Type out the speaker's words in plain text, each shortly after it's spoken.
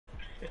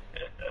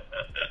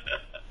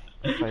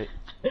Saya,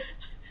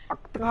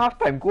 aku tengah half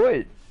time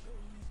kot.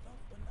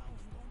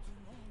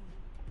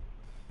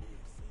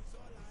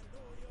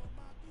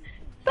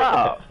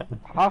 Tak,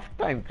 half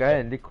time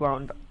kan, dia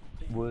kurang tak.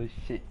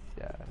 Bullshit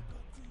ya.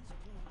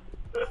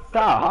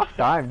 Tak, half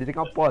time, dia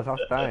tengah pause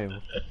half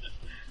time.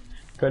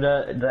 Kau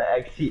dah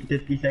exceed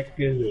 30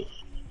 seconds tu.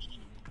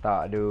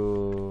 Tak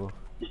aduh.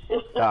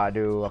 Tak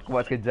aduh, aku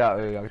buat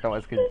sekejap je. Aku tak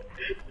buat sekejap.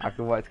 Aku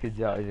buat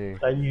sekejap je.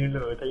 Tanya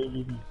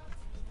diri.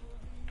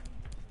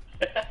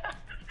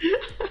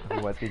 Aku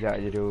buat sekejap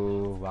je tu.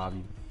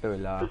 Babi. Betul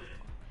lah.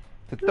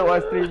 Tutup lah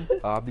stream.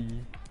 Babi.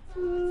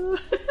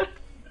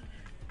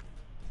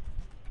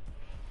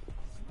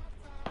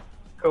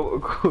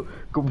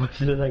 Kau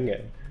bosan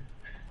sangat.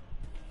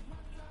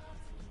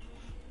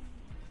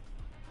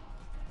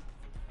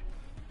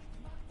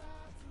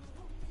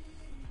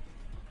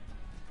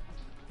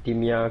 Tim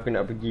yang aku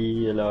nak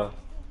pergi ialah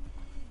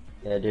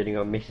yang ada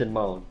dengan Mason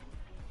Mount.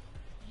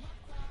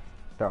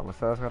 Tak,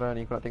 masalah sekarang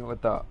ni kau nak tengok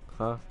ke tak?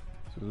 Ha?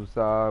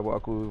 Susah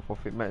buat aku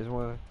forfeit match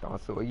semua. Tak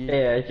masuk lagi.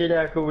 Actually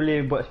aku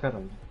boleh buat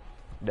sekarang.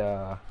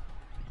 Dah.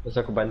 Terus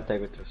aku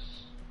bantai kau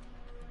terus.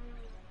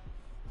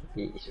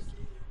 It's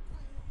okay.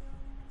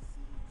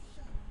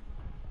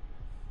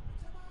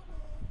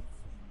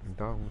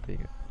 Entah, aku tak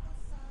ingat.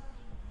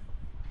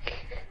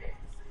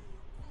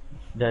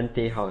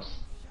 Dante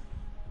House.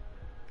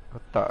 Oh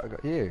tak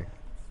agak, ya.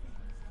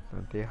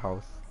 Nanti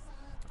house.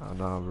 Ah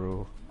nah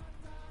bro.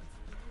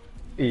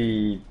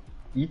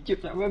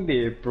 YouTube tak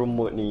habis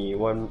promote ni.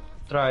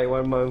 Try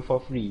 1 month for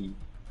free.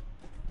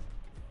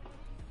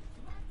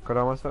 Kau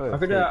dah masuk ke?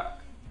 Aku dah.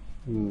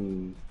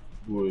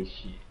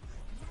 Bullshit.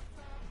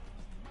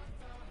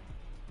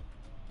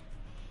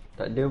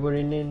 Tak ada pun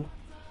Renin.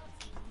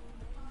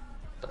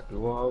 Tak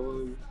keluar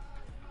pun.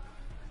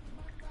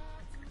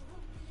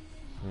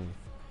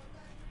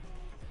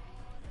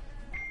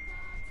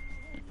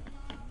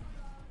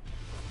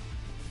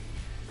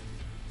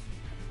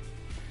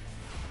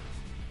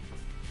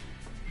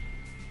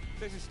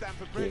 This is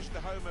Stamford Bridge, the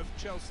home of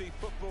Chelsea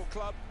Football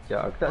Club.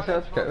 Ya, aku tak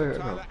subscribe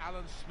ke kau.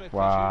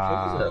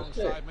 Wah.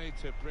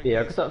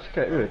 Aku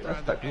subscribe ke,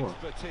 tak start keluar.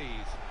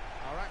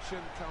 Our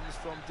action comes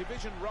from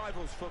division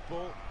rivals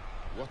football.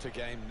 What a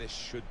game this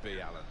should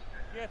be, Alan.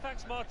 Yeah,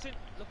 thanks Martin.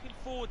 Looking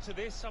forward to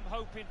this. I'm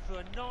hoping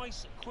for a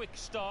nice quick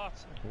start.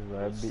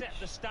 Rabbit. Set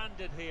the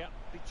standard here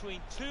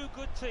between two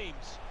good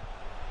teams.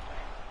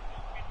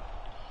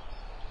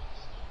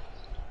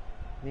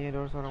 Ni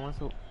ada orang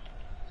masuk.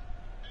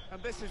 And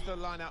this is the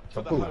lineup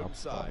for the home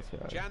side.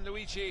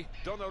 Gianluigi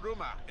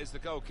Donnarumma is the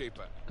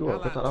goalkeeper.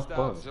 Alan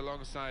starts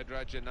alongside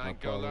Raja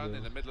Nainggolan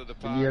in the middle of the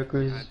park.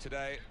 And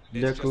today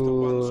it's just the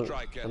one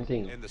striker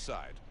in the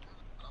side.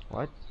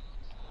 What?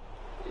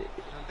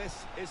 And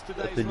this is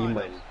today's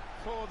lineup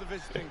for the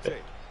visiting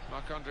team.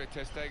 Marc-Andre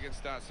Ter Stegen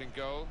starts in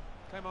goal.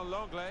 Clément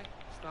Lenglet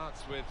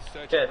starts with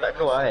Sergio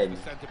Ramos as the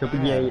centre back.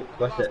 And the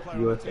last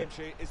player on the team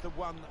sheet is the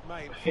one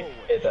main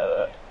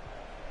forward.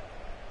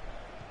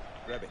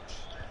 Rebic.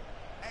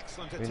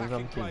 Excellent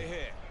attacking play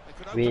here. They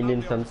could open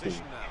up the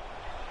opposition now.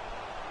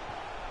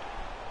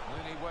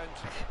 And he went,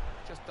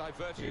 just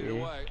diverted it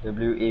away.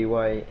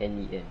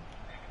 Waynen.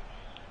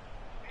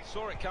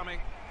 Saw it coming,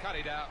 cut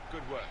it out,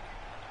 good work.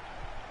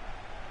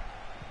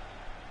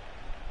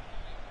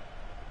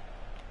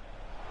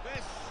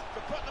 This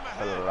to put them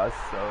ahead. He has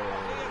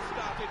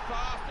started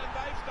fast and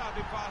they've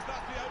started fast.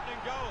 That's the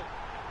opening goal.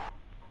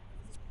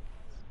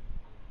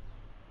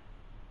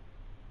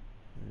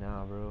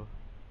 Nah bro.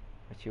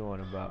 What you on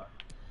about?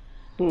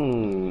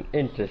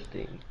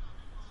 Interesting.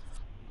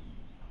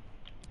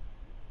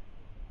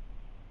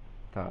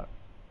 Tak.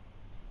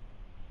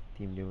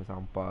 Tim dia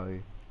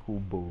sampai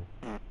Kubo.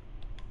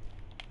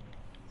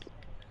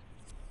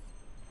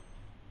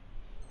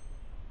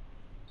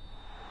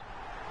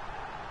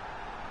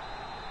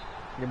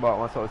 Dia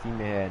bawa masuk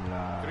Osimhen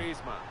lah.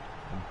 Griezmann.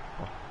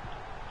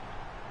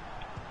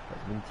 Tak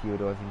benci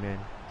ada Osimhen.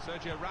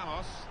 Sergio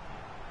Ramos.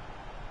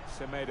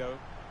 Semedo.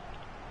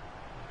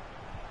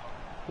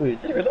 Weh,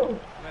 tak tahu.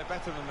 They're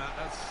better than that.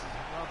 That's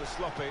rather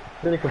sloppy.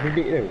 Mana kau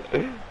predict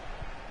tu?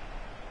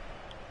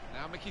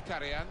 Now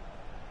Mkhitaryan.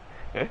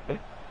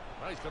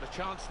 Well, he's got a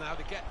chance now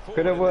to get Kau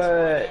forward dah in this wide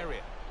buat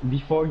area.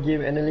 before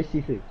game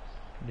analysis tu?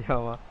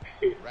 Diam ah.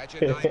 Raja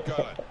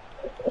Nainggolan.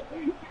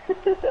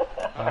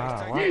 He's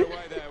taken it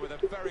away there with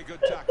a very good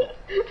tackle.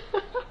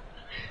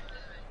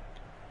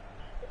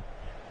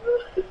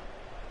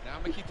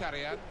 Now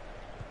Mkhitaryan.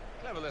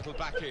 Clever little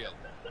back heel.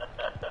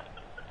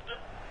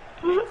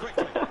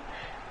 Quickly.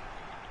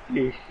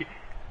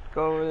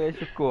 Kau boleh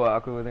syukur lah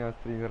aku tengah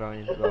stream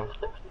sekarang ni kau.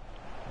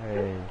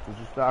 Hei,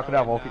 susah aku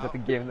dah mau fit satu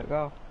game untuk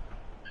kau.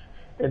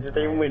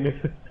 Entertainment tu.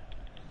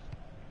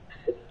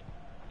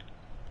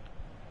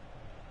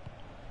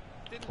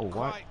 Didn't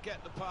quite get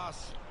the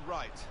pass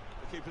right.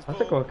 The keeper's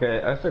Asal ball.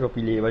 kau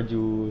pilih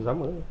baju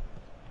sama?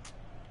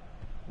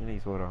 Ini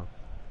seorang.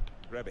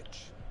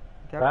 Rebic.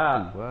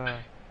 Tak. Wah.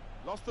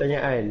 Lost the ball.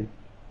 Tanyaan.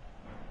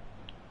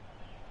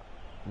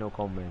 No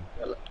comment.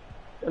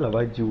 Yalah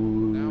baju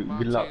Now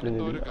gelap Martin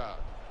ni. Odegaard.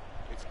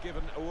 It's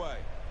given away.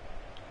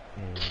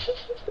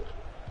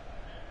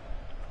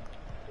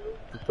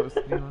 Tutup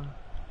screen lah.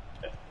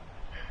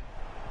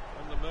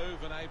 On the move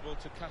and able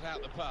to cut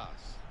out the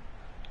pass.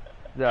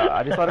 Sekejap,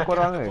 ada suara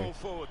korang ke? Ball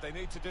forward, they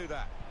need to do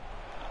that.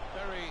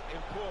 Very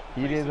important.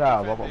 Serius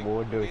lah, bapak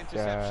bodoh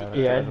sekarang.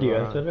 Ada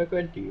lah, suara aku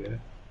ada lah.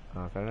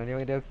 Sekarang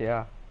ni dia okey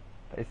lah.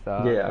 Tak kisah.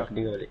 Ya, aku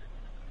dengar balik.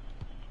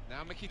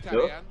 Now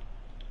Mkhitaryan.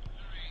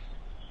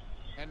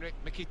 Henrik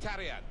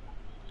Mkhitaryan.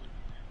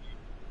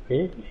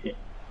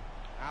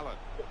 Alan.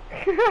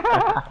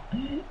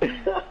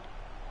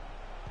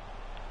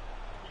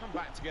 Come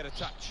back to get a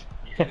touch.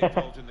 Get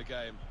involved in the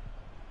game.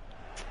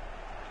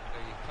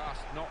 The pass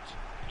not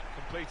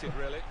completed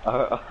really.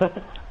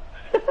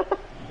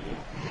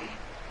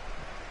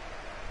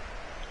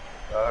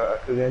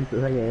 Aku gantuk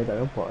sangat, tak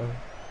nampak.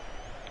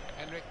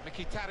 Henrik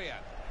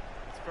Mkhitaryan.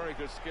 It's very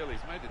good skill.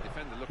 He's made the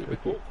defender look a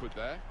bit awkward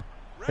there.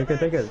 Tackle.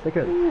 That could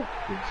be a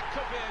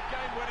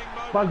game-winning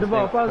moment. Pass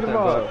the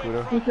ball.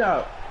 Push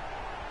up.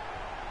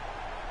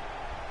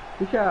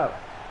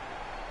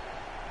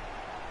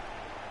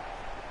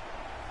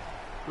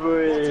 What an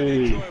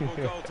Woi. enjoyable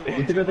goal to watch.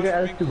 Itu kau tengok It must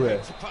have L2 been eh?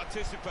 great to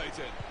participate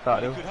in. Tak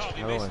You tu. could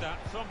hardly No miss one. that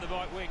from the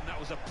right wing. That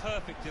was a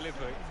perfect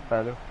delivery. Tak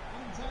tu.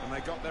 And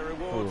they got their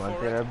reward for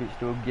Anti it. Rabbits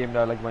tu game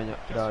dah lagi banyak.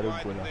 Just Dah ada gol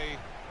widen lah. the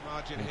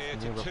margin here Ini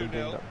to berapa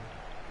game 2-0. tak?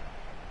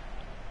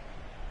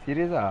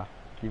 Serius lah?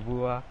 Tibu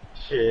lah.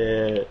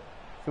 Shit.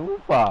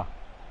 Sumpah.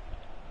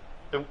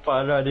 Sumpah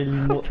lah, ada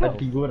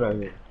 3 orang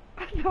ni.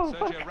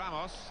 Sergio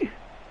Ramos.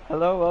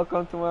 Hello,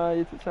 welcome to my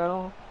YouTube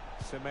channel.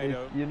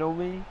 Semedo. You know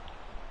me?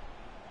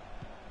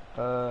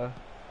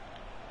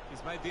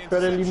 He's made the Kau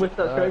ada 5 interception.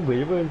 subscriber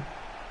je pun.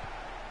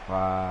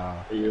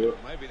 Wow. Ayo.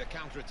 Maybe the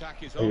counter-attack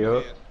is on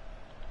Ayo. here.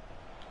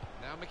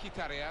 Now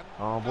Mkhitaryan.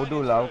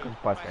 Bodoh lah, bukan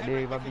pas kat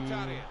dia, babi.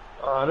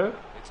 Ada?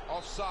 It's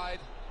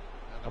offside.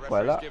 And the Apa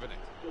referee's lah? given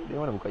it. Dia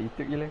mana buka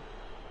YouTube gila?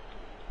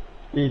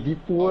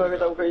 Tipu lah kau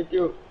tak buka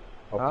YouTube.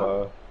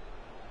 Apa?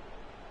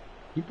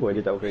 Tipu lah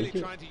dia tak buka Really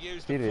YouTube. trying to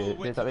use the Serious, full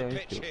dia width tak of the tengok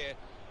pitch YouTube. here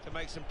to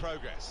make some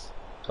progress.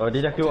 Oh, dia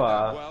dah Spotted that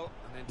keluar. well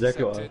and Dia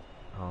keluar. intercepted.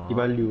 Dia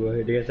malu lah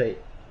dengan Syed.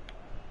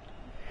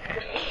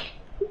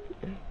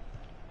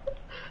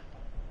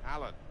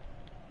 Alan.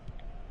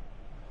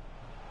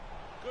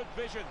 Good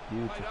vision.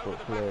 Played Beautiful over the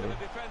back play. of the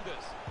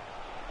defenders.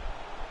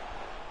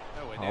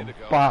 Nowhere near the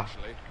goal Sampah.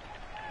 actually.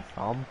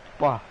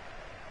 Sampah.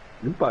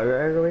 Lupa ke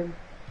kau main?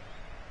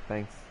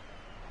 Thanks.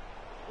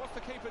 What's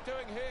the keeper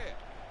doing here?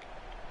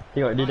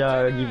 Tengok dia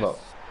dah give up.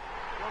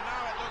 Well,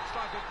 now it looks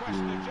like a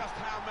question of just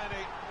how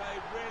many. They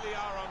really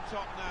are on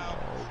top now,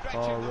 Oh,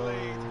 stretching the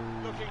lead,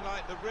 Paulo. looking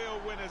like the real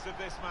winners of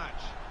this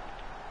match.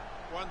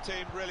 One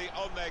team really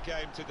on their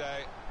game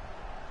today,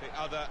 the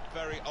other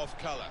very off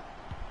colour.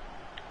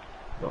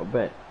 Not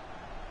bad.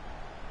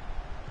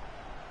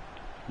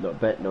 Not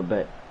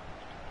bad.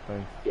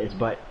 Thanks. Yes,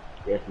 but.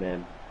 Yes,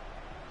 man.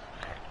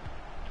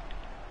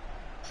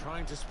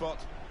 Trying to spot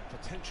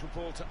potential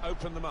ball to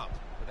open them up,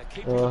 but they're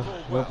keeping the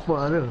ball well.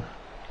 Nampak tu.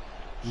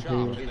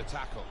 Sharp in the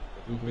tackle.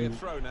 It will be a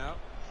throw now.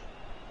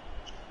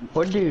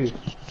 Order.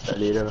 Tak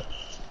boleh dah.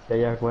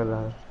 Saya aku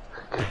marah.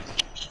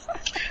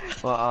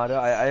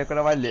 Dah ayah kau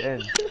dah balik kan?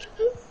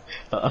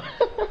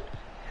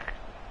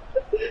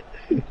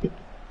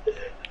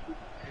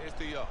 Here's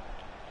the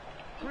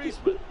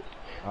Griezmann.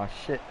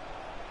 Shit.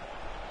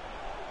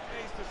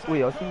 He's the Ui,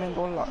 same aku main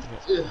goal. tolak.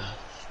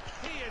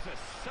 He is a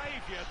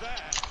saviour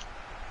there.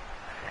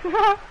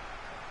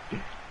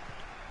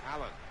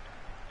 Alan.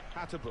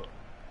 Hatterbook.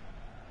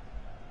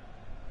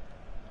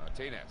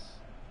 Martinez.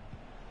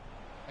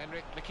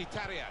 Henrik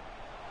Mkhitaryan.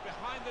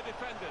 Behind the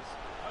defenders.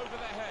 Over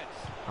their heads.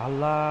 Pushed back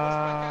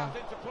Alah. out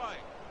into play.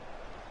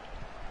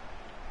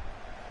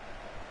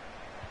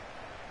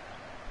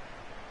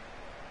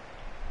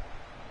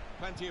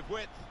 Plenty of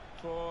width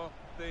for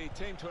the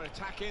team to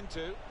attack into.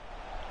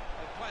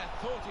 The player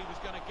thought he was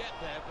going to get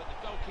there, but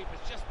the goalkeeper's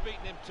just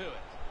beaten him to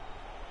it.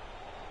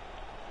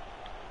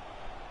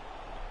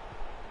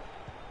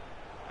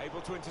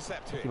 Able to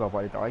intercept Si here.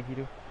 bapak dia tak bagi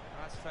tu.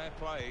 That's fair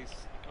play. He's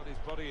got his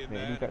body in Maybe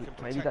there and tak- can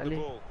maybe protect tak the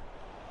boleh. ball.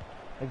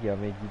 Lagi lah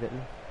Maggie tak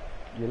boleh.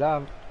 Yelah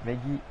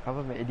Maggie apa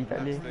Maggie tak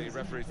boleh. That's the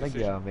referee's Lagi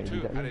lah decision.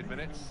 Maggie 2 tak boleh. added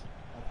minutes.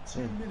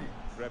 2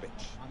 minutes Rebic.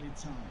 added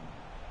time.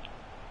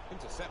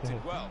 Intercepted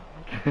well.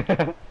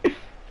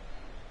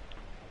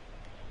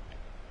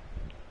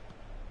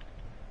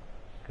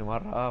 Kena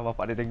marah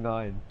bapak dia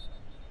dengar kan.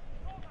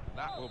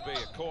 That will be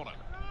a corner.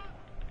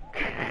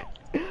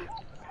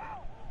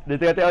 Dia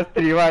tengah tengok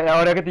stream lah. Yang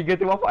orang ketiga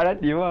tu bapak dah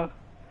diam lah.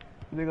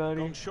 Dengar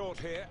ni. Gone short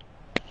here.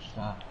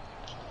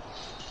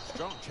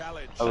 Strong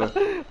challenge.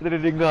 Dia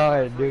dah dengar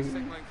kan. Dia Referee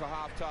signalling for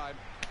half time.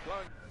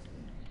 Blowing.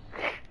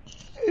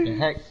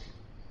 Hack.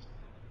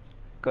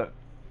 kau.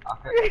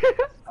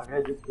 Aku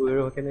jumpa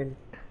dia makanan.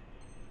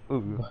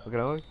 Makan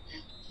apa?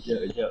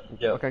 Sekejap.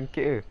 Makan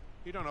kek ke?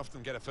 You don't often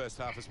get a first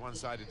half as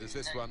one-sided as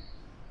this one.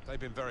 They've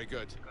been very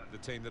good.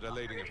 The team that are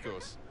leading, of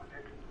course.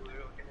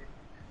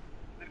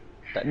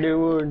 Tak ada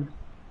pun.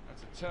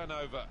 That's a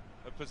turnover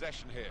of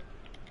possession here.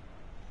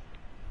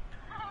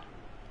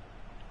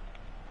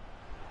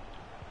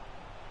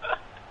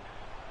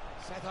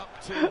 Set up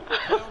to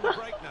play on the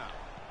break now.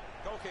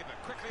 Goalkeeper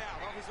quickly out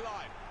of his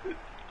line.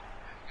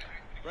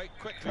 Break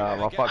quickly.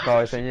 Bapak kau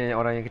biasanya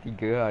orang yang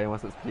ketiga lah yang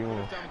masuk stream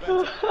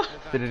tu.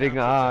 Kita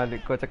dengar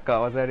kau cakap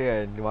pasal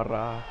dia kan, dia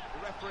marah.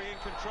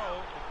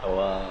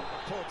 Wah.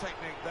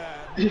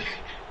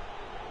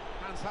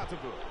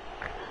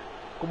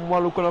 Kau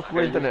memalukan aku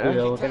kat internet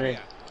eh?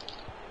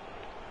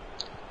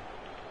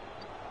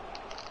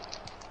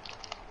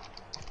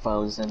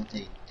 Found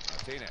something.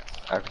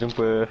 Aku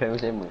jumpa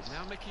famous.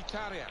 Now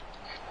Mkhitaryan.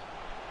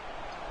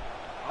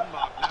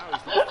 Unmarked now,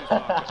 he's lost his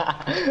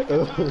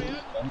marker.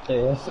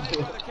 Santai. Saved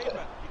by the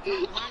keeper.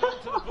 He can't hang on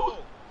to the ball.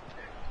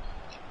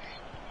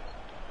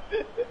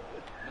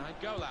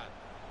 Nainggolan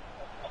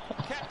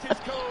kept his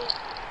cool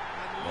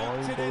and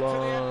looped it into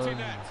the empty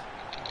net.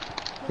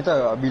 Kau tahu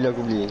tak bila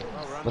aku beli?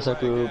 Masa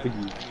aku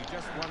pergi. You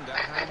just wonder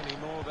how many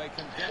more they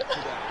can get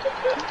today.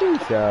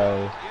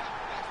 Susah. Yeah,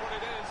 that's what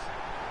it is.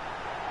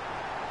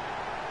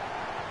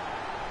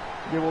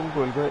 Dia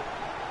bonggol kot.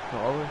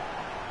 Nak apa?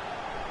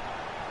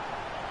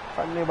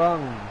 Pandai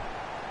bang.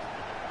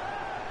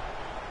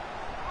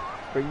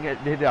 Kau ingat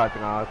dia dah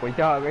tengah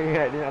koyak, kau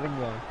ingat dia nak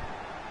dengar.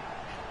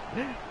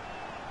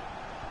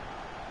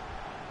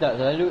 Tak,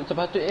 selalu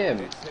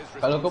sepatutnya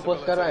kalau kau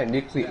post sekarang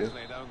dia quit tu.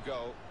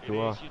 Tu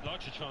lah.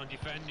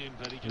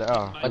 Tak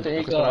lah.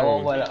 Patutnya kau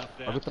awal-awal lah.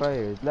 Aku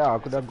try. Lah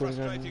aku dah go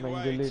dengan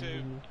main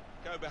gelin.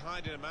 Go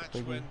behind in a match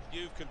when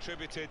you've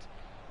contributed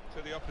to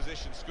the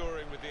opposition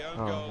scoring with the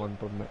own goal. One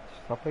per match.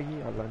 Siapa lagi?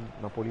 Alan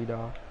Napoli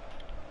dah.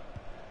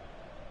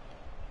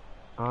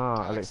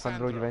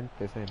 Alexandro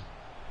Juventus kan.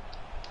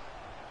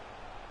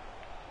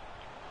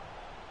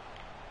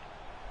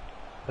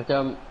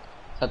 Macam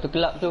satu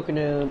kelab tu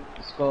kena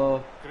skor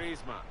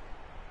Griezmann.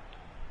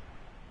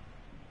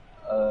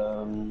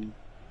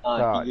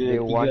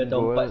 tiga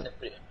atau empat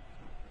separate.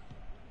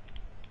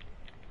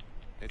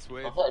 It's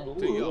with Pasal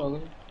dua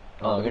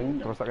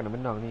orang. Terus tak kena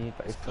menang ni,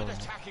 tak Good kisah.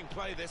 attacking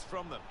play this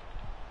from them.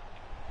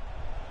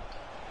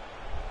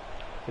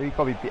 Jadi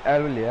kau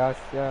BPL boleh lah,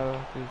 sial.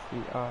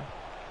 PCR.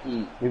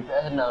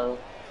 BPL senang.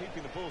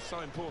 Keeping the ball so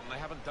important,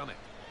 they haven't done it.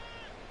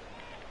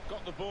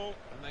 Got the ball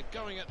and they're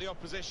going at the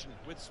opposition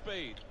with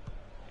speed.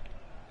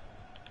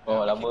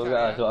 Oh lama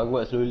juga, so aku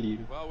buat slowly.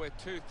 Well, we're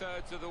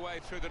 2/3 of the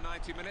way through the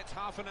 90 minutes,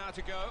 half an hour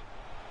to go.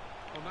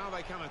 Well, now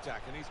they can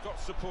attack and he's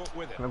got support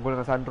with it. Kena gol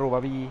dengan Sandro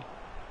babi.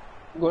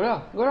 Gol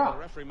lah.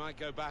 The referee might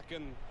go back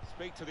and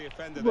speak to the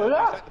offender there.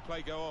 Bola. Let the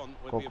play go on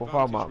with Kau the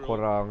faham tak advantage rule.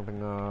 korang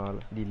tengah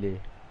delay?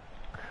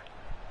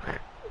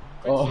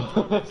 Oh.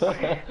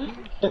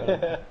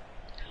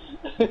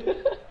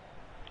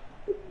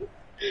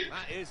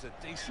 That is a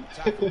decent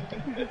tackle.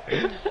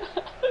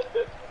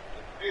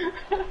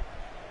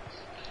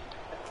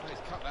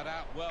 He's cut that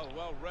out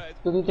well read.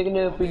 Tu kita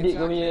kena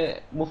predict kau punya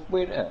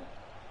movement lah.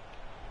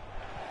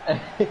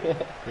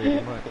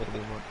 Kedemat.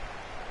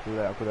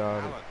 Itulah aku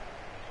dah. Allen.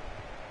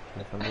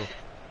 Sandro.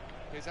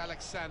 Here's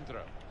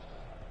Alexandro.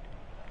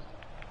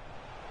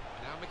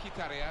 Now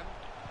Mkhitaryan.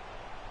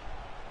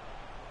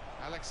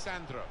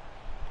 Alexandro.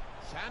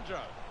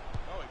 Sandro.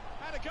 Oh, he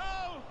had a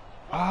goal!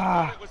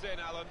 Well, it was in,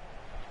 Alan.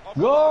 Off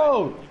the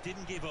Go! He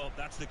didn't give up,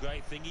 that's the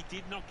great thing. He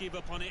did not give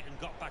up on it and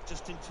got back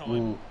just in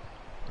time.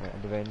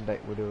 Ada Van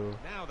Dijk bodoh.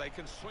 line. Now they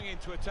can swing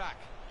into attack,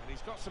 and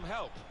he's got some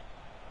help.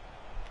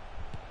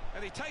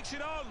 And he takes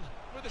it on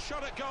with a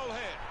shot at goal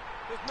here.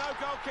 There's no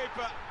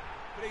goalkeeper,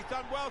 but he's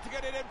done well to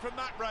get it in from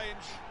that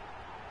range.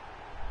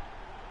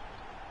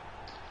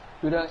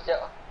 Sudah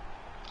siap.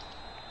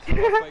 So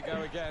off they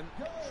go again,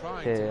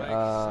 trying to make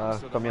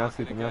some sort of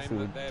mark in a game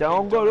that they're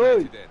Jangan being gol,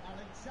 oi. dominated in.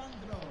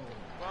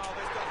 Well,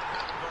 this doesn't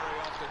happen very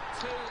often.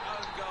 2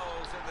 own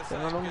goals in the same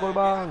Jangan game. nonggol You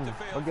bang. have to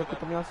feel Bagi for aku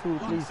them. Tomiyasu, Luck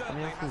please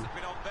certainly Tomiyasu. hasn't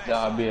been on their Dah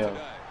side habis.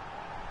 today.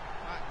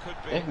 That could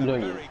be a belum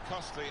very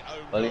costly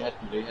own Boleh goal.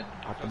 hati, boleh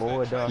hati. Aku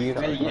bawa dah. Kira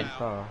Tak kali kan?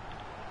 hantar.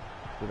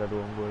 Sudah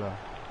 2 gol lah.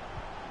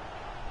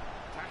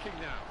 Attacking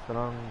now.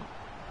 Sekarang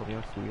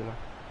Tomiyasu je lah.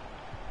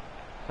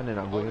 Mana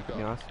nak gol dengan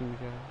Tomiyasu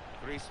je.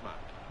 Griezmann.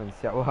 Kan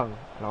siap bang.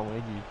 Lama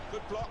lagi.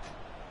 Good block.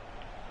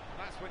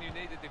 That's when you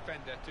need a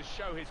defender to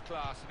show his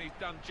class, and he's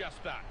done just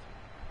that.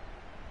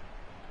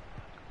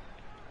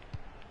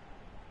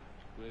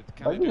 With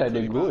Bagilah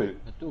dia Kalidou gol.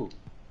 Koulibaly. Satu.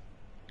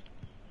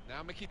 Now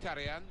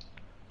Mkhitaryan.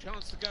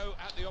 Chance to go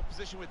at the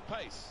opposition with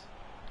pace.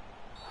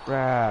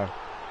 Raf.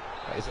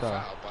 Tak There's a kisah.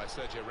 foul by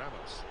Sergio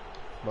Ramos.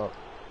 Sebab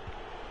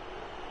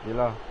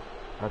yelah,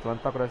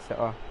 Atlanta aku dah siap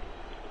lah.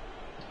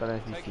 Tak ada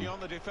sisi. Taking on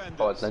the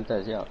defenders. Oh, Atlanta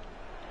siap.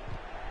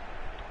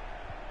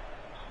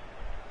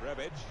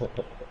 Rebic.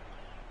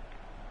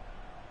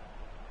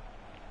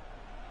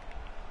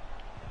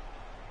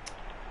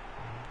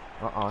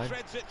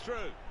 Threads it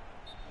through.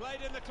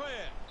 Played in the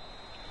clear.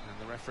 And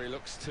the referee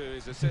looks to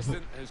his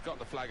assistant, who's got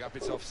the flag up.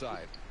 It's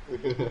offside.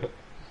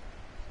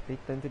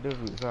 Return to the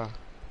roots lah.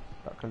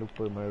 Takkan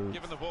lupa my roots.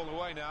 Given the ball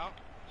away now.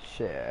 Aku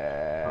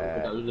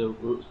Shit. tak lulus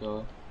group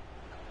so.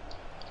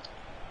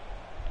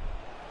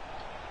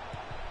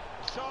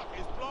 The shot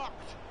is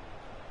blocked.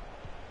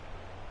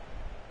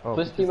 Oh,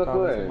 First team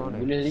aku kan,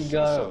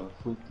 Bundesliga tau.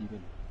 Full team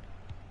kan.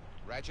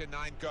 Raja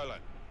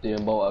Nainggolan. Tu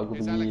yang bawa aku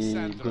Here's pergi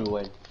Alexandra.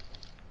 gol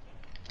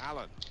 1.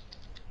 Allen.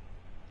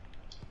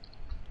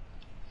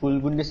 Full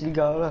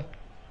Bundesliga lah.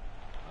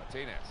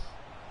 Martinez.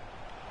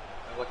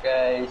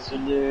 Pakai Oh,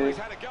 sunya. he's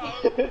had a go.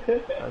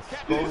 Let's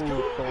Kept go, his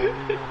cool. Tony.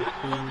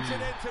 Pumped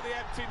it into the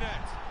empty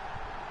net.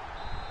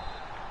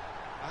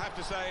 I have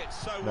to say it's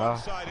so Dah,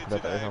 one-sided dah tak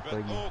today, ada siapa but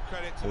lagi. all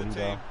credit to the Tony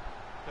team dah.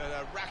 that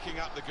are racking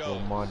up the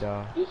goals. Roma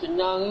dah. Dia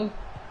senang.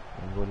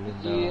 Yang golin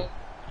Dia. dah.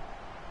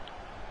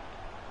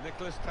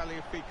 Nicholas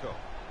Tagliafico.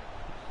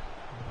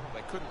 Well,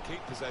 they couldn't keep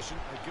possession.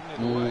 They've given it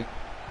away.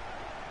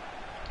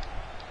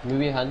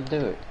 Maybe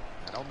Hunter.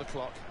 And on the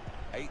clock,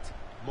 8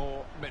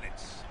 more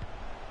minutes.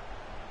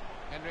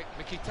 Henrik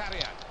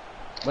Mkhitaryan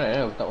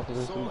Mana aku tak waktu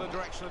tu saw semua. the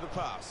direction of the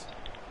pass.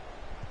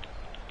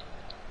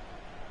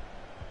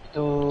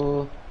 Itu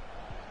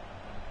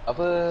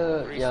apa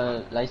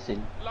yang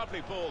license Lovely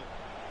ball.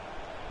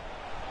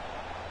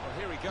 Well,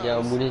 here he goes.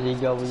 yang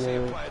Bundesliga To see a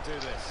punya player do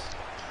this.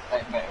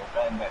 right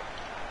back.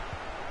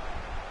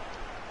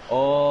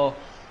 Oh.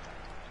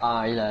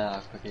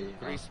 Yelah aku okay.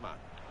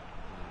 Griezmann.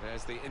 And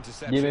there's the Dia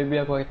interception.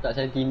 maybe aku tak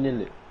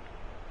sentinel je.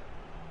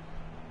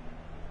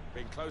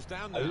 Being closed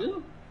down now. Ayo.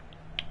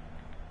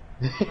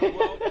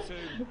 Well, to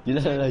Dia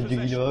dah take laju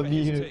possession gila for babi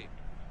his ke. team.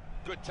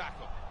 Good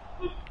tackle.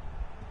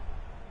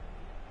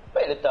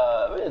 Baik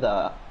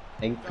letak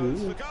anchor. Goes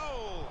for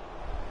goal.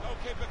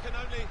 Goalkeeper can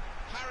only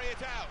parry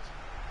it out.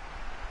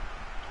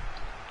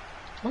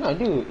 Mana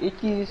ada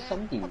 80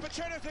 something.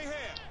 Opportunity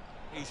here.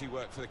 Easy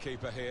work for the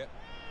keeper here.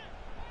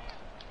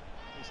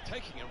 He's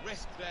taking a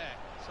risk there.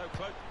 So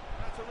close.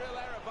 That's a real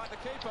error by the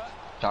keeper.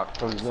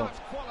 Cakap je. Such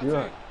quality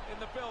Yeah. in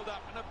the build-up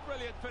and a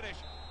brilliant finish.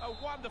 A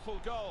wonderful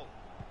goal.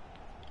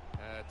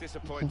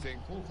 Disappointing,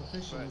 Fourth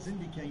official but has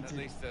indicated at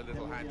least a there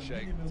little will be a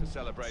handshake minimum to of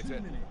celebrate 2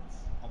 it. minutes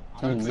of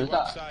Totally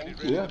letak. one-sided,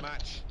 really, Yeah. the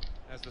match,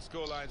 as the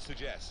scoreline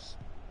suggests.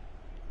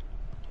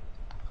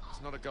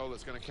 It's not a goal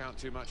that's going to count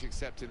too much,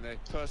 except in the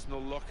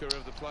personal locker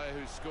of the player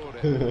who scored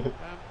it.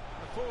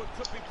 The forward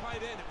could be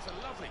played in. It was a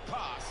lovely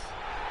pass.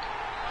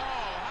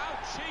 Oh, how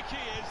cheeky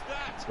is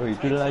that? Oh, itu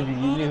Takes dah a laju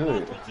lot gila of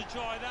kot. muscle to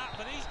try that,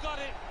 but he's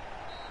got it.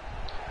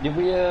 Dia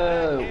punya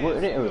That work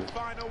is rate apa? the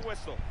final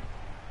whistle.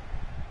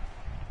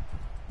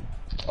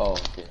 Oh,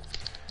 okay.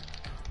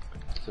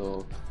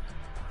 So,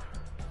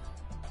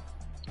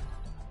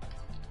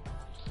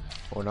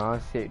 Oh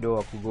nasib tu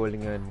aku gol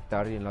dengan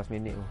Tarin last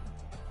minute tu.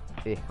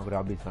 Aku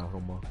dah habis lah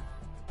Roma.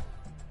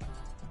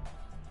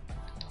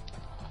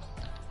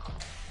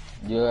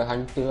 dia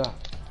hunter lah.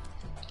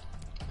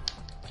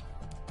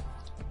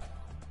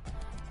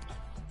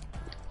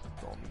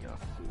 Tommy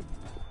Asu.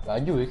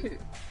 Laju je ke?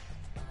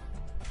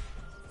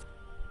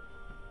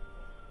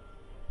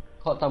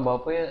 Kau tambah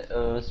apa ya?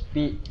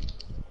 Speed,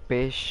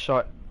 Pace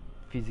shot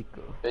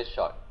physical. best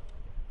shot.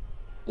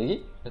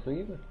 Lagi? Satu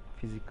lagi apa?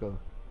 Physical.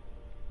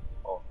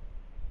 Oh.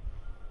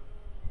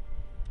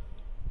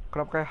 Kau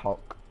nak pakai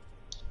Hawk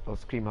atau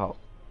Scream Hawk?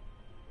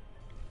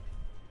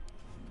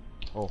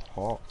 Oh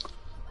Hawk.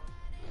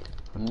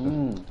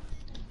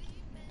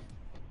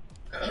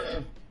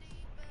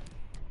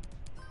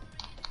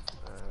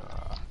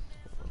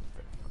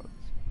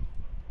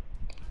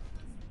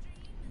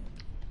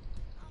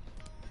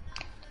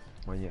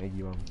 Banyak lagi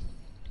bang.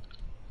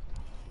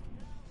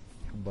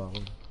 Sabar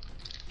bang.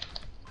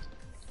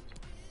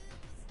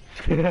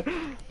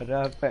 Ada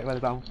pack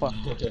balik sampah.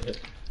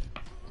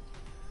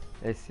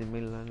 AC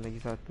Milan lagi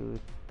satu.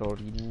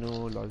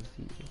 Torino,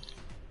 Lazio.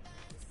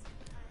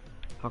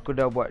 Aku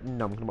dah buat 6,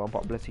 kena buat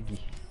 14 lagi.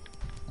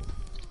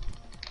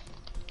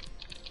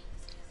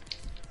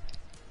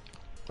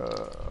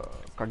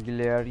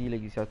 Cagliari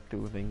lagi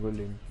satu,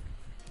 Nainggolan.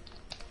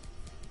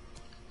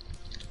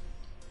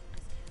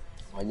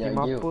 Banyak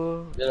Tim je. apa?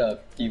 Dia lah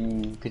tim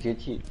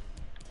kecil-kecil.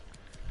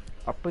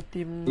 Apa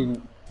tim? Tim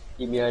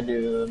yang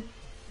ada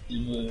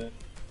 5.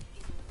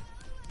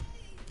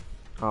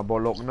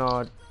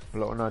 Bologna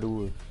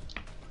 2.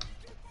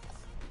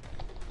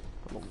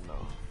 Bologna.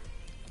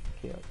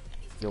 Okay.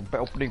 Jom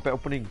pack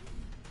opening.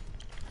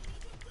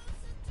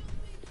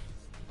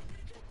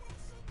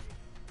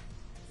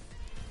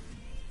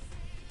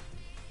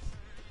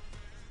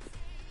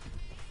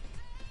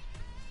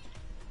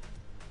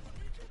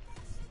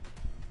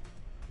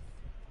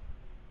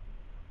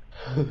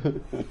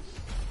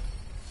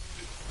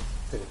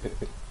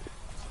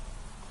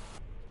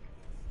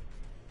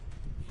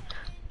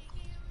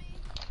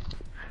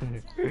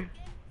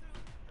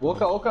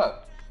 Walk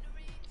out.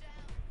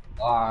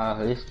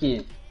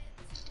 Risky.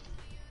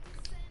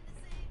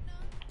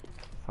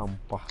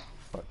 Sampah.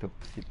 Sebab tu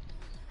sip.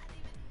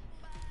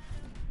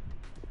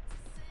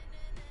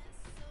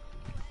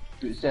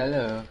 Shoot sell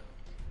lah.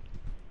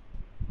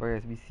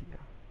 Pakai SBC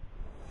lah.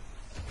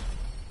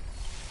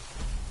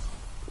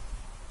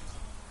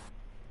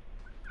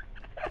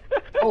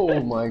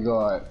 Oh my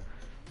god.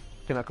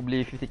 Kena aku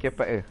beli 50k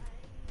pack ke?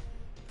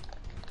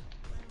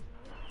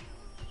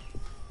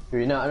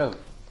 Wait, nak tu.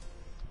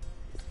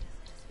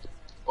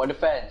 For the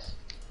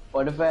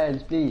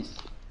fans, please.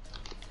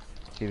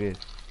 Serius.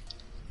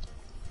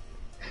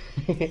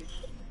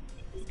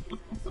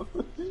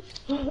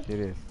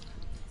 Serius.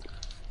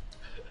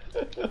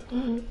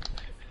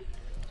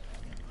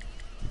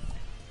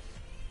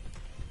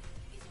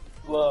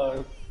 Wah,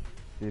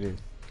 Serius.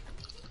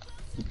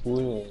 tipu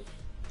ni.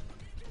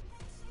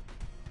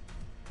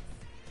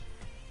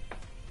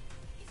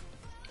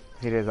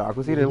 Serius lah, aku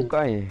serius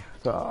buka ni.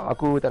 So,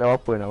 aku tak ada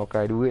apa-apa nak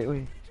pakai duit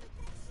weh.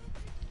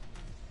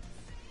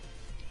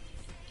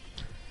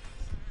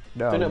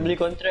 Dah. Kau nak beli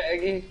kontrak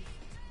lagi?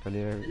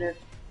 Boleh.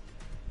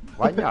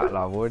 Banyak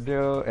lah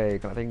bodoh.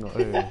 Kau nak tengok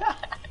ke?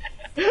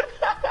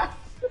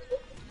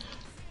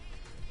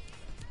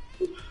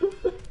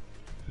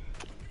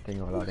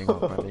 Tengoklah,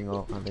 kau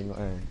tengok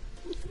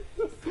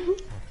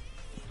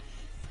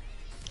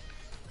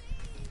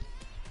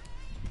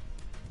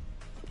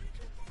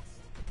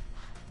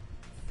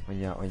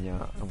Banyak,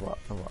 nampak.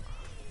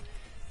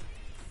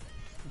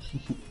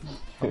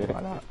 Nampak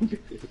lah.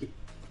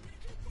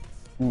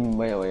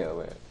 Banyak.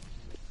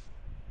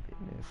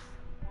 Fitness.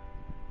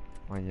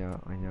 Banyak.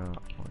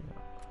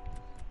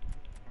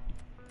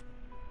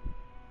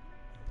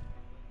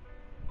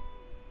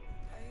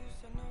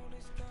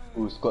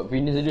 Squad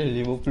fitness ada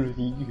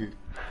 53.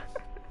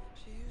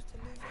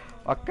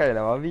 Pakai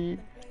lah babi.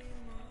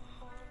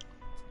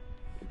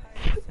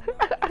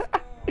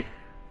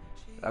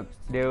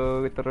 Dia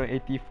turun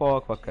 84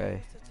 aku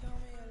pakai.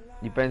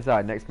 Depends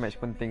lah next match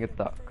penting ke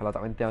tak. Kalau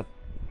tak penting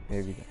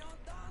maybe tak.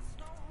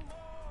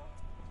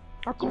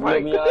 Aku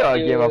main ke tak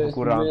game aku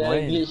kurang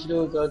main. Glitch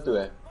tu kau tu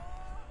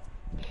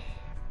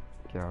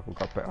Okay aku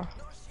kapek lah.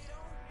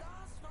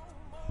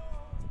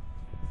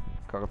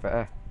 Kau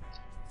kapek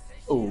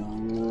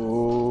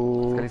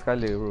Oh.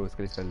 Sekali-sekala bro,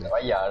 sekali-sekala. Tak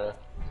payah lah.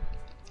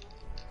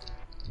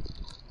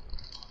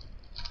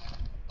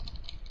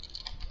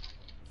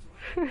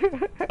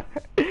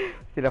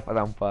 Mesti dapat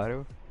sampah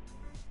tu.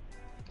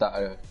 Tak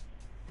lah.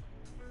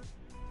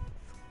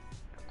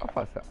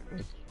 Apa sak?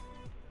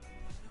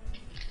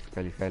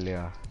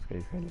 Sekali-sekala lah,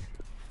 sekali-sekala.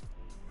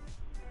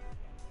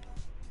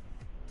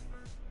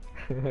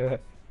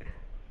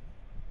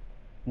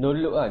 No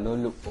look lah, no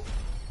look.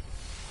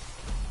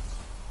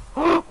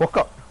 Walk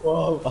up.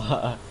 Wow.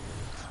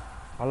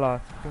 Alah,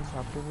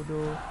 apa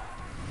bodoh.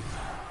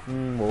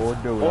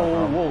 Bodoh Oh, lah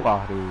oh.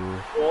 sampah tu.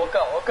 Walk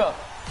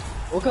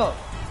out.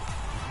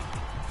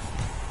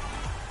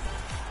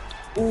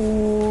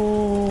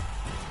 Oh.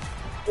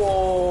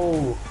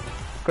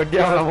 Kau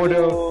diam lah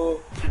bodoh.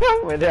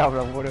 Kau diam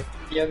lah bodoh.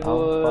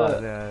 Tiago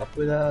apa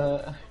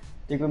lah?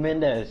 Tiago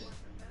Mendes.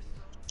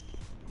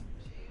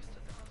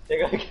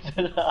 Tiago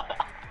kita lah.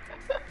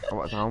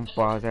 Awak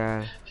sampah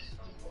saya.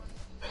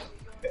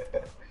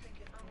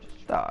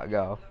 Tak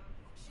kau.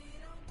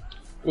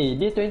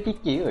 Dia 20k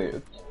ke?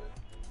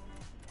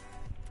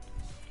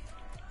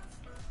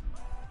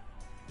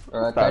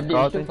 Tak tadi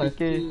kau tu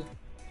 20k.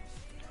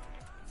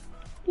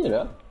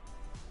 Yalah.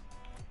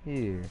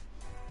 Ya.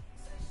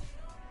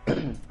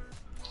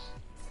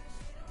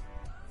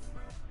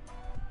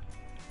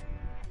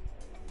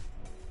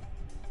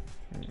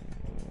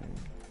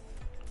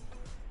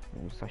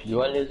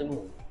 Jual dia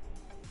semua.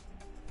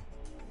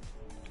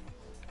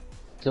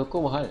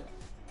 Soko mahal.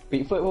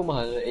 Pickford pun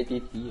mahal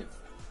 80 je.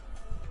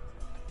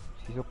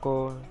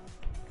 Sissoko.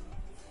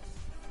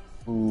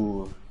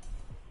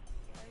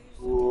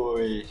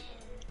 Ui.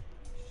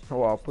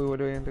 Awak apa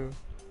bodoh yang tu?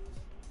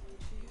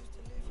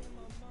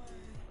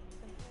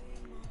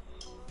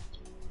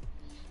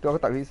 Tu aku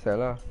tak risau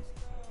lah.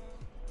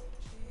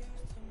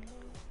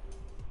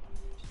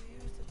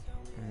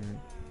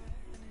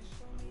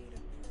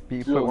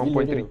 Pickford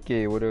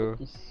 1.3k bodoh.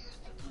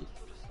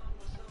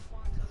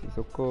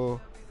 Sissoko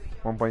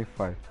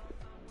 1.5.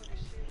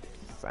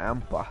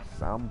 Sampah.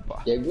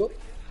 Tiago?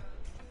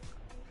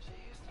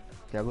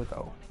 Tiago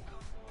tahu.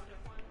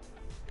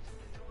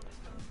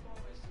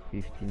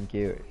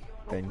 15k,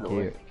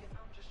 10k.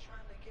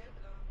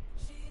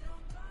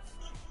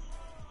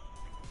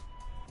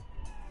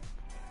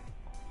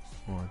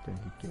 Oh,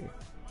 20k.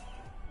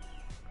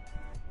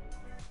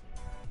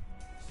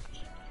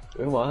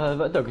 Mahal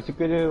sebab tu aku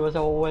suka dia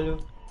masa awal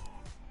tu.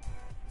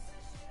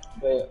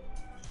 Dia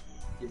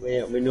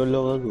banyak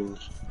menolong aku.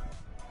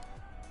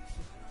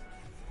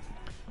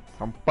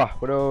 Sampah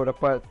bodoh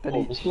dapat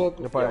tadi. Mesti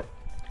aku Dapat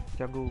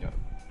Tiago.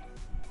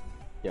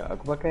 Ya,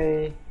 aku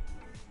pakai.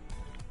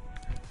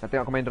 Nak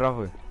tengok aku main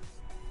draft ke?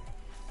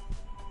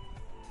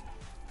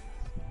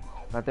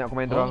 Nak tengok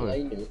aku main draft ke?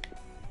 Liner.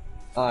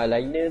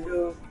 Liner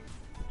tu.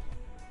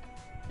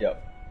 Sekejap.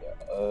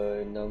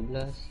 16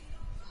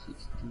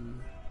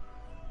 60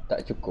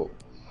 tak cukup.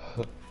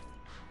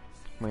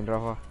 Main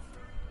draft lah.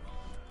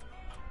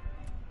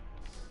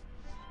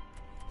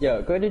 Ya,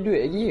 kau ada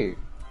duit lagi ke?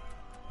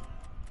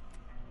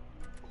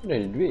 Kau dah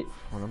ada duit.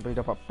 Nampak dia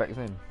dapat packs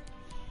kan.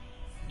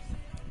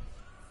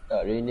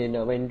 Tak, Rainer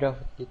nak main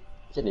draft.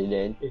 Macam mana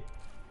dia enter?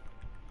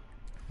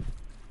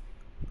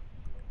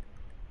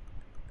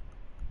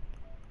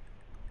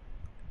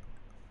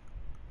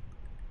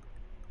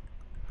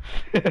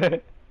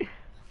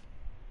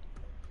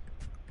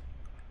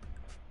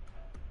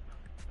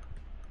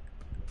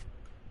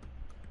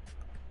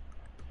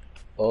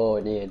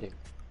 Oh, ni ada.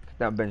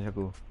 Nak bench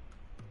aku.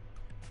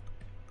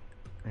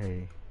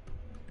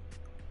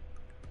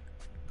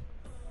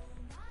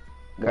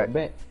 Not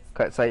bad.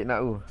 Kat Syed nak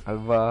tu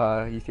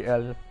Alva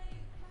UCL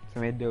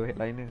Semedo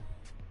headliner.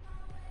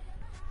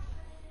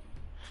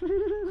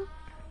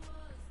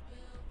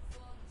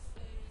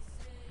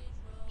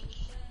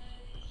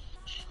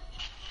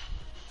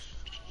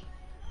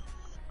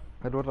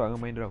 Ada orang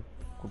main drum.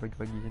 Aku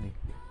pagi-pagi macam ni.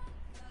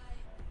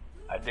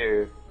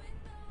 Ada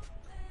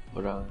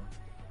orang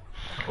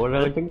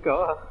macam kau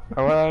lah.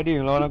 Awal dia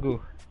lawan aku.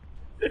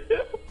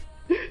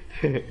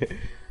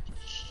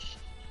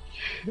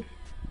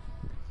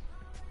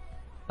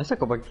 Asal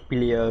kau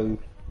pilih yang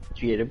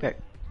 3 at the back?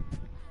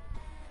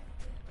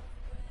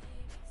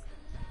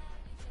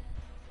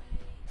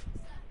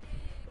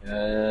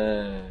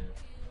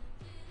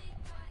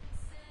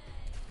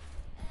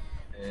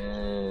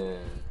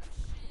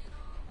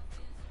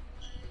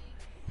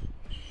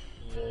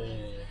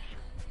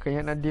 Kau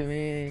yang Nadim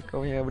ni,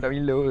 kau yang budak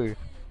Milo ke?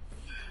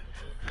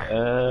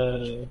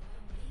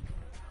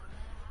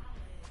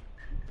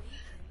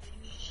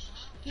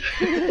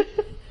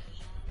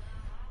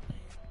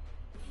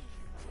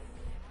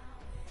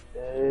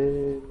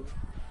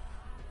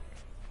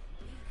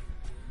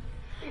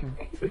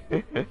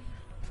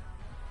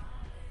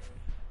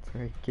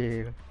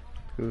 Okay lah.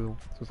 Tu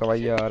susah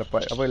payah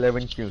dapat apa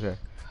 11 kills lah.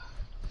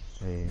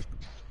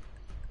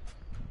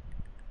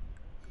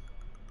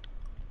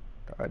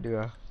 Tak ada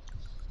lah.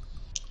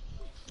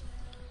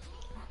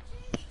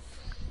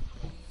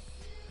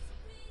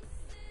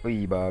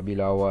 Ui, babi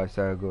lawas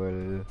lah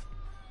gol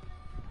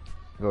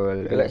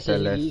Alex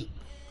Telles.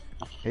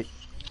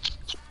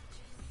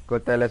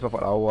 Gol Telles bapak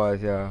lawas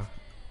ya.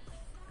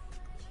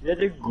 Dia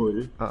ada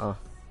gol.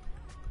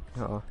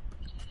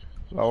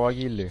 Lawa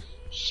gila.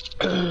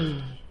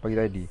 Pagi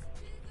tadi.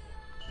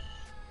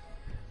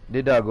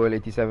 Dia dah gol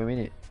 87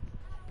 minit.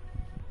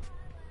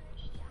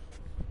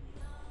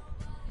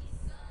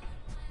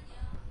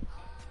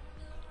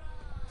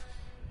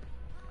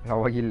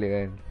 Lawa gila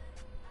kan.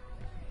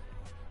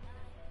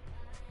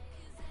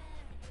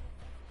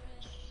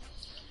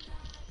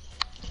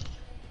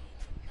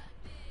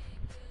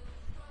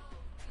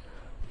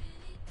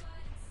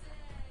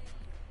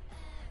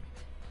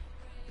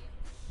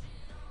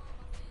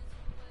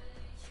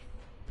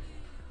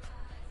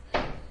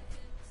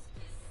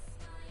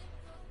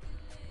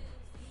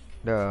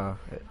 Dah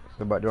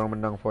sebab dia orang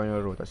menang 4 in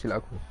a row, tak silap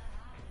aku.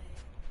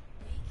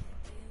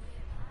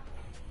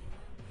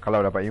 Kalau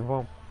dapat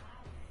inform.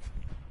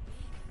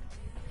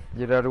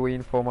 Dia dah 2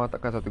 inform lah,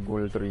 takkan 1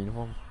 gol terus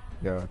inform.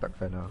 Ya,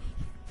 takkan lah.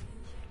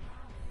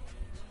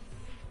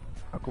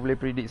 Aku boleh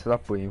predict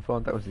siapa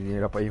inform, tak mesti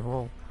dia dapat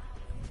inform.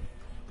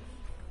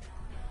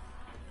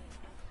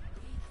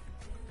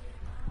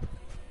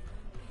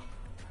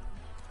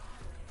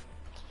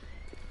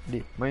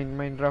 Dik,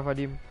 main draft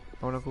Adim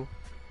lawan aku.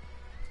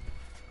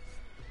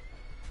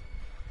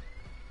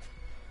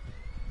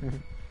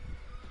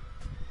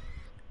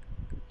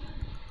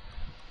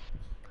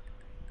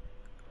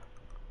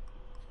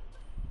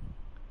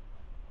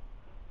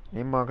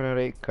 Memang kena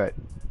red card.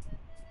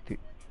 Tu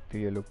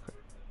yellow card.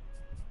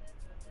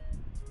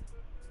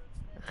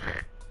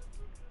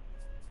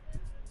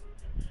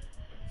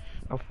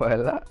 Apa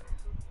lah?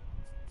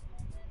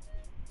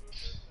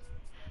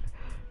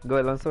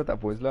 Gol Alonso tak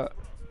post lah.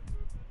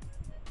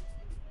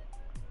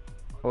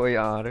 Oh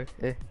ya,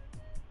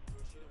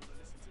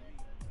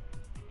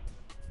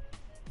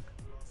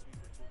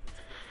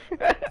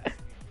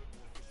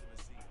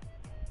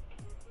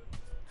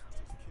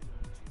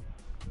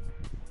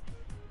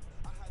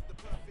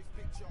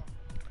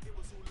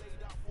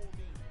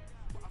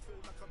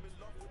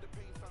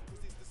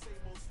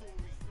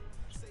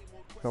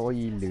 kau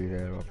gila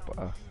dah bapak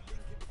ah.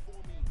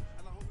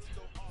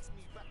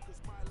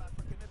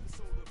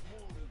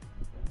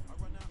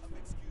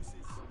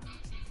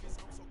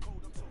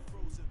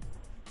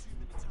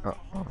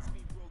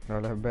 Dah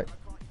lah back.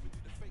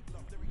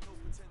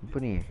 Apa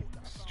ni?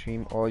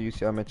 Stream all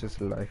UCL matches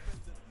live.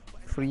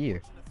 Free ya?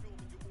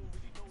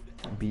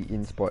 Be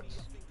in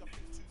sports.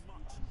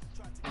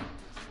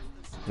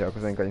 Ya,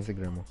 aku sayang kat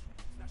Instagram tu.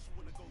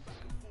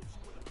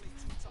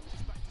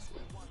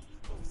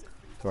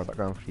 Sebab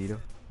takkan free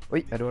tu.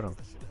 Oi, ada orang.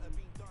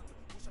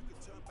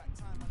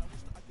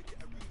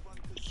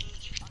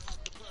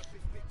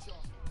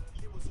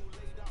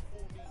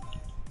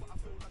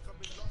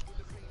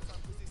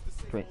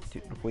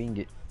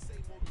 RM20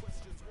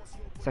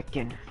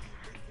 second.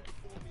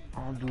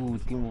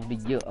 Aduh, Timur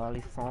dia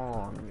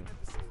Alisson.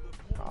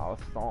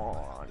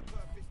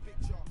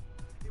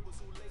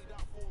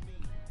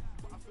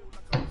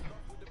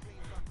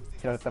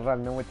 Kira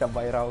terang dia macam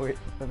viral weh.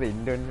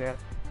 Random dia.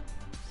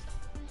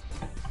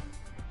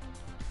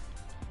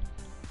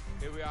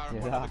 Here we are in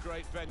one of the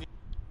great venues.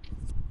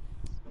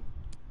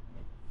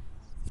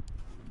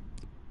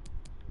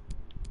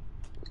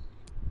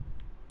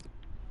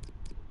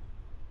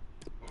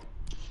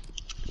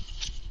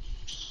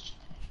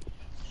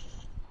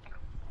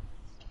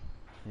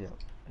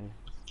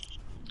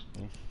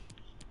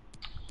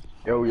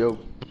 Yo.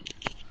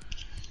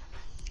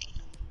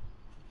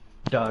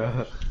 Dah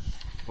lah.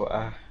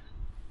 Buat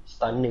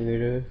stunner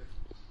dia.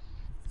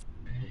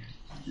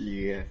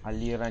 Iya.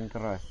 Aliran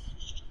keras.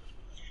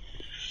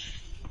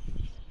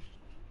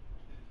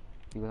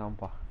 Tiga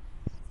sampah.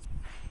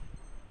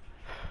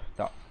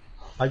 Tak.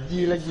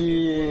 Haji lagi.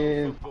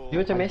 Dia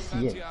macam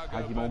Messi kan?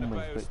 Haji Moment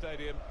kot.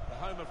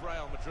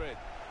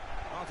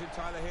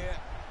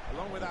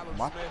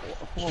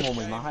 Apa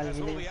momen mahal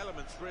gila.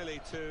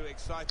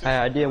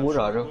 Ada yang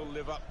murah tu.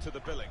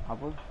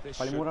 Apa?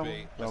 Paling murah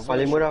berapa?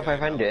 Paling murah 500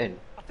 kan?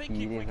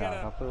 Serius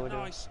lah. Apa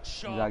dia?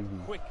 Zagi.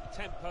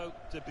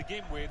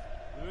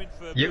 We're in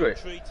for a Yeah, real right.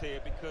 treat here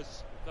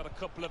because we've got a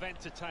couple of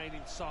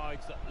entertaining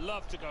sides that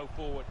love to go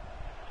forward.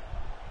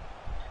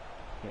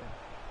 Okay.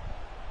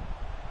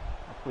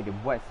 Apa dia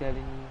buat sial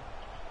ni?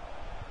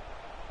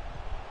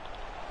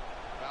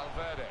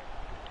 Valverde.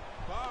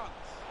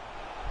 Barnes.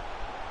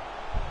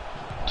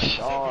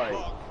 Oi.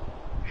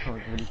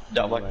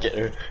 Dah market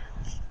tu.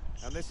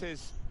 And this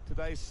is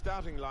today's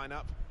starting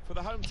lineup for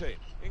the home team.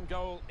 In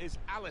goal is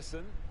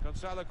Alisson.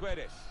 Gonzalo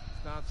Guedes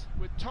starts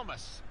with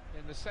Thomas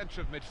in the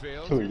centre of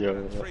midfield. Oh, yeah.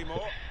 And three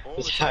more. All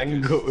the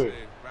Sanggup, takers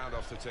to round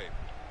off the team.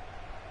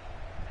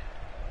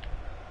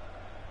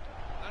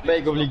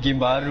 Baik kau beli game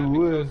baru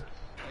ke?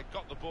 They've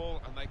got the ball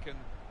and they can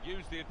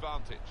use the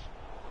advantage.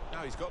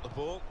 Now he's got the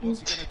ball. What's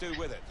he going to do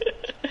with it?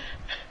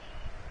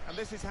 And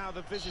this is how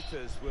the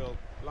visitors will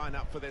line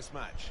up for this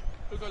match.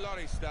 Hugo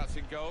Lloris starts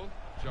in goal.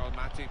 Joel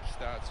Matip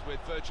starts with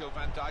Virgil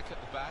van Dijk at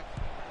the back.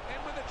 In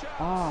with a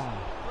chance.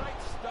 Great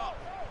stop.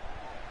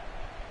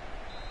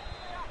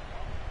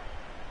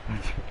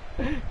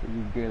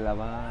 Juga lah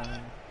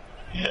bang.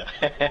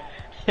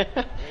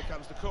 Here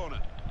comes the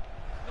corner.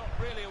 Not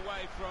really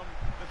away from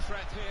the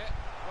threat here.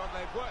 Well,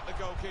 they've worked the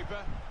goalkeeper,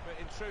 but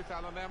in truth,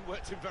 Alan, they haven't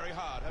worked him very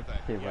hard, have they?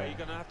 Okay, Yeah, you're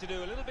going to have to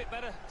do a little bit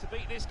better to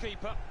beat this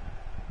keeper.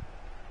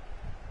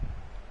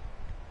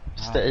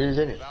 Start je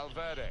macam ni.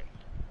 Valverde.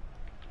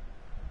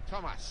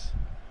 Thomas.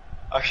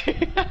 Okay.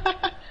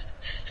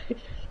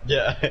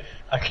 Ya,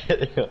 aku nak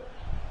tengok.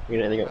 Aku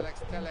nak tengok. Alex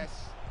Telles.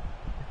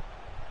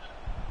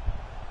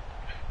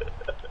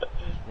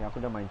 Ya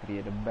aku dah main 3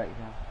 at the back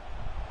lah.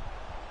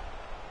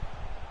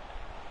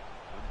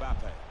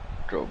 Mbappe.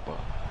 Drogba.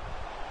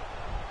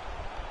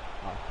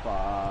 Apa?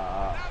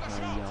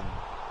 Ayam.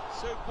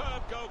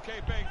 Superb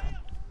goalkeeping.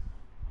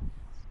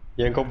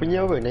 Yang kau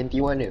punya apa?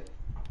 91 dia?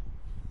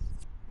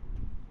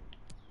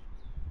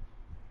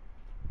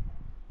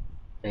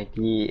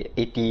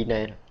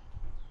 89.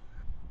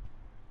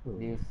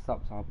 Dia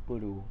sub siapa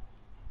tu?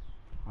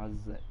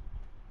 Hazard.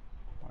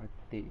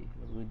 Partey.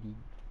 Rudy.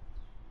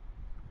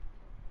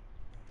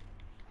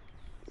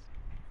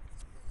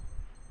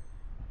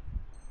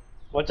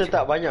 Macam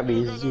tak banyak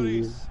beza.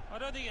 I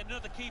don't think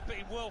another keeper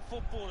in world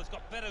football has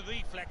got better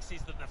reflexes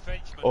than the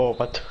Frenchman. Oh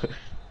patut.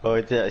 Oh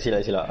tidak,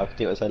 silap. Aku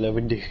tengok salah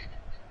benda.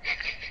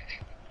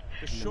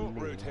 The short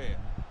route here.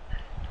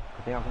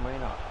 Kau tengok aku main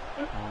tak?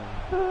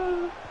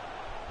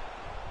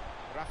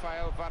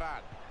 Rafael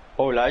Varane.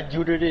 Oh laju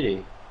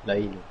dia.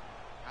 Lain.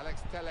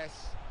 Alex Telles.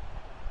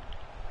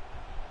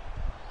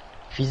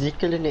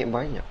 Fizikal dia naik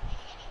banyak.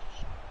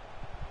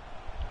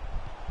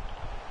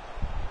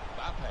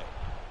 Mbappe.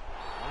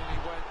 Only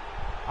went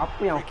Apa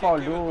yang foul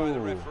tu? given by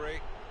the referee.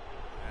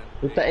 And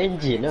Letak the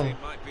engine lah.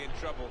 team might be in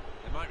trouble.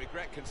 They might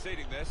regret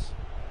conceding this.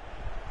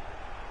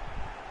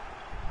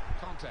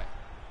 Conte.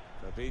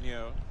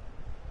 Fabinho.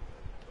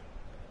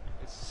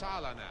 It's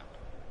Salah now.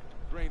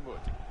 Greenwood.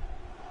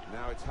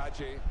 Now it's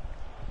Haji.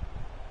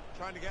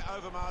 Trying to get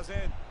Overmars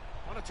in.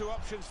 One or two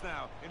options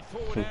now in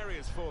forward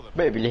areas for them.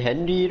 Baik pilih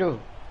Henry tu.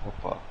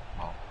 Apa?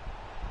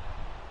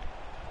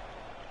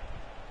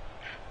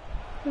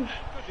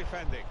 Good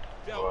defending.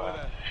 Dealt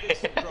with a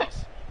decent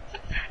cross.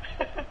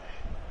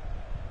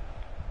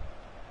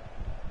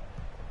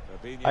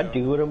 Fabinho. Ada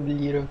orang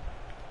beli tu.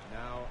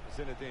 Now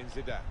Zinedine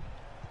Zidane.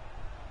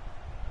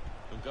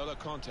 N'Golo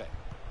Conte.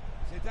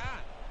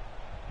 Zidane.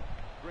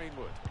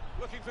 Greenwood.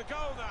 Looking for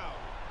goal now.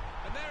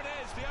 And there it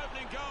is, the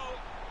opening goal.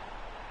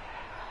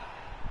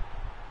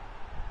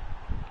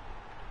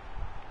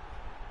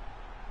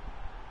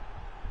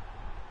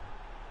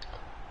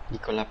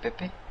 Nicola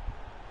Pepe.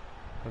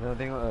 Kau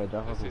tengok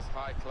dah This aku. is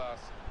high class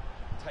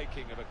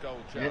taking of a goal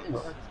Yeah. chance.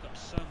 He's got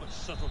so much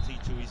subtlety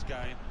to his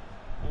game.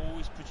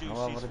 Always produces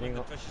Awal baru when the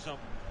tengok. pressure's on.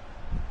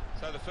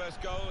 So the first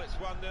goal, it's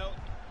 1-0.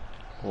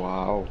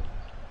 Wow.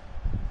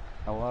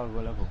 Awal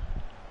gol aku.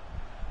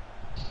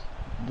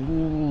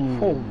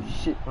 Boom. Oh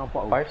shit,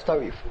 nampak tu. 5-star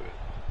with full.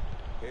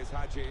 Here's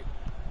Haji.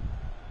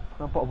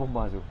 Nampak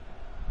Overmars tu.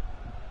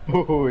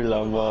 Oh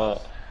lama.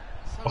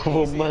 So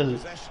easy in man.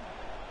 possession.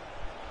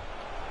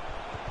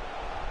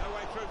 No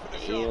way through for the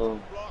Damn.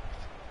 shot.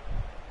 Blocked.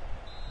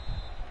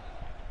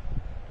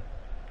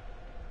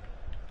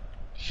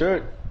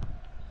 Shoot.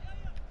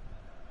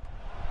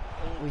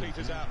 All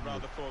peters out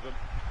rather for them.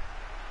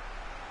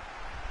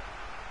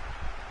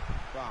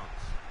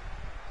 Barnes.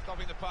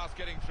 Stopping the pass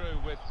getting through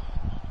with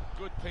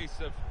good piece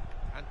of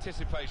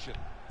anticipation.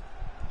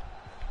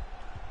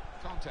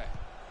 Conte.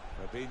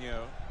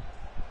 Fabinho.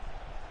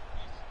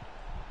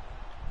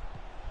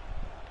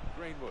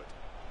 Greenwood.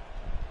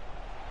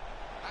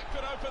 That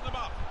could open them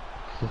up.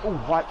 Oh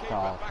what Keeper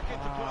the back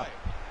into play.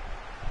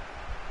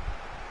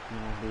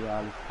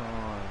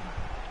 Alisson.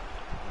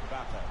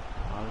 Mbappe.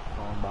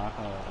 Alisson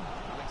Barca.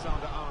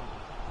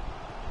 Alexander-Arnold.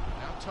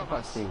 Now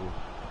Thomas. Eden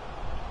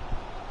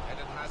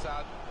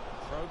Hazard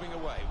probing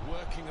away,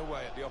 working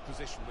away at the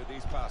opposition with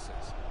these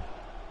passes.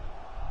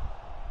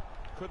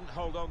 Couldn't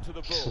hold on to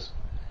the ball.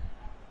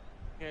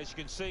 Yeah, as you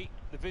can see,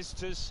 the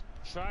visitors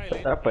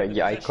trailing. Apa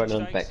je icon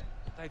on back?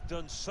 They've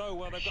done so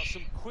well. They've got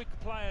some quick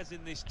players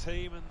in this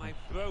team, and they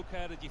broke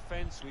out of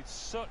defence with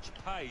such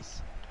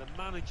pace. The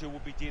manager will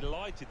be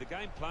delighted. The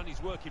game plan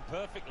is working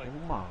perfectly.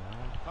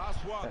 Pass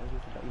one.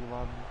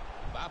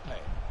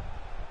 Mbappe.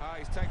 Ah,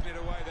 he's taken it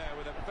away there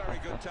with a very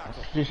good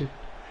tackle.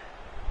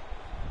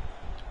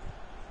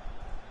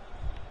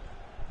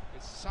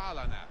 It's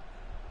Salah now.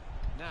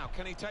 Now,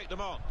 can he take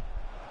them on?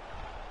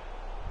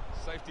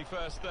 Safety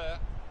first there.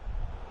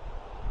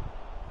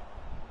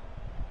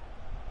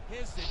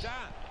 Here's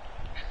Zidane.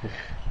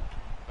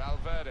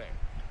 Valverde.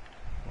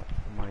 What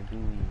am I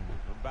doing?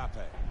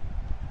 Mbappe.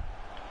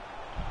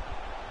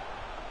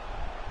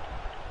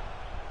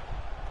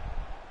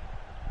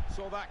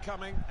 Saw that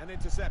coming and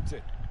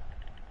intercepted.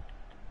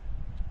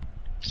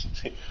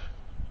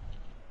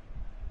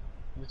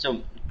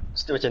 macam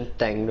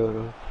tank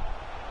dulu.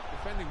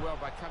 Defending well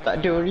by cutting Tak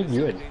ada orang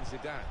review kan?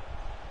 Zidane.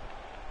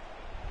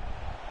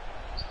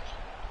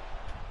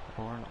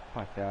 Orang nak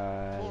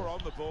pasal. Four on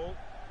the ball.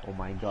 Oh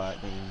my god,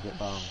 dah injet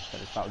bang. Tak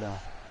ada stop dah.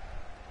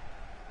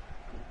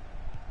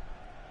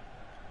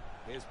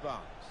 Here's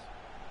Barnes.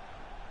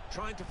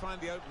 Trying to find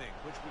the opening,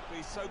 which would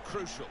be so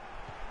crucial.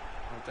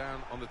 Well,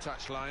 down on the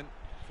touchline,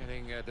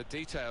 getting the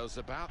details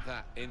about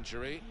that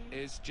injury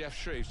is Jeff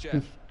Shreves.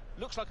 Jeff.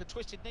 Looks like a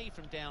twisted knee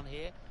from down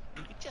here.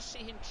 You can just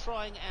see him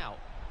trying out.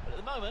 But at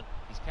the moment,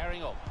 he's carrying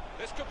on.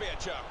 This could be a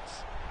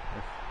chance.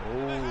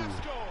 Oh. They have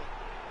scored.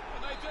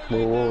 And they do Oh,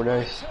 lead now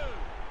by nice. 2.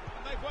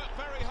 And they've worked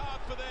very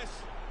hard for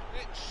this.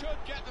 It should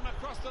get them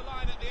across the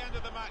line at the end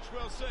of the match.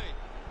 We'll see.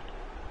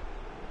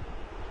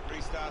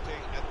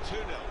 Restarting at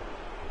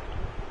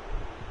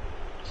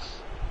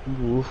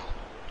 2-0.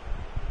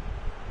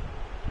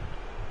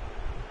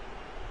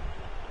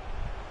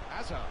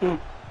 Hazard.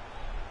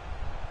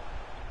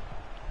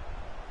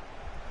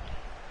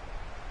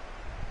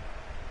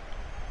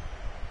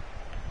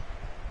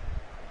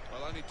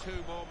 Well, only 2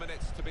 more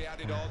minutes to be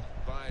added on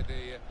by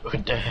the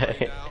What the heck?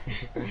 now.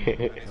 And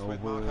it's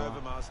with Mark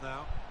Overmars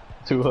now.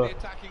 Tu The lah.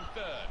 attacking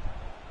third.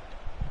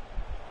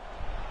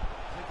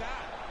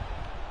 Zidane.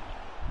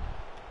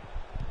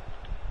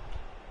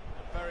 A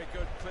very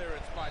good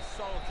clearance by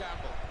Sol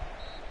Campbell.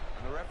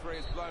 And the referee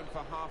is blown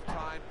for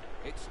half-time.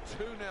 It's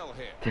 2-0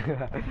 here.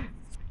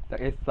 Tak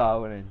kisah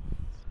pun kan.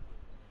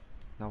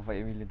 Nampak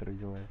Emilio terus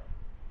jual.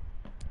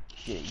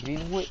 Okay,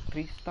 Greenwood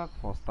 3 star,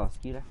 4 star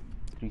skill lah.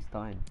 3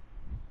 star kan.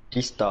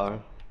 3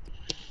 star.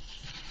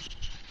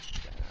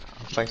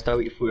 5 star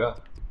with food lah.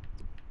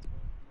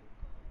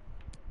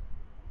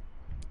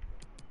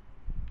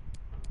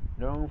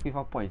 Diorang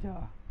FIFA points je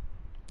lah.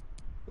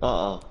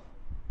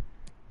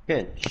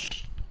 Kan?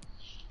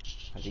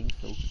 I think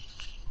so.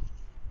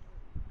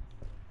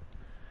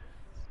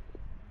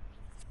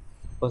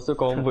 Lepas tu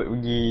convert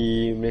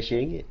pergi Malaysia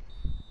ringgit.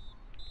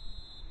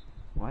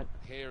 What?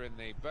 Here in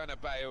the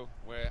Bernabeu,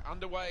 we're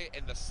underway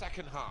in the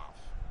second half.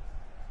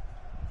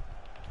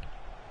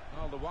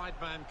 Well, the wide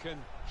man can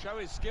show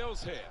his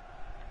skills here.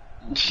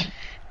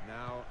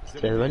 Now,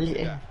 Dah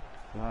balik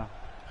Wah,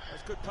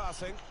 That's good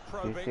passing, biasa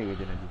probing, ke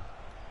dia nanti.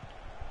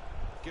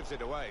 gives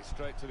it away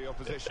straight to the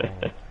opposition.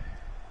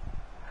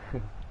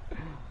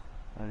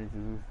 Ada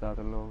susah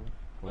tolong.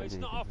 Well, it's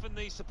not often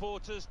these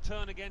supporters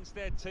turn against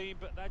their team,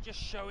 but they're just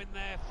showing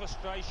their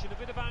frustration, a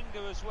bit of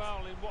anger as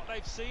well in what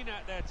they've seen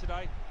out there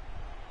today.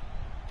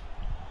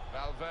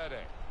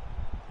 Valverde.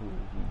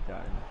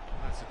 Zidane.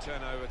 That's a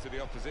turnover to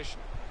the opposition.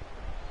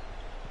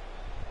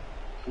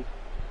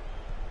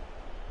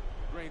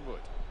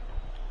 Greenwood.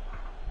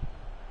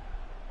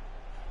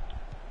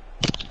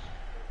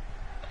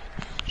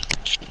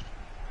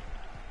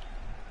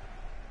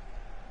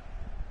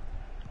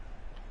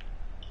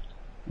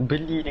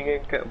 Beli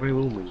dengan kad berapa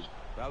moment?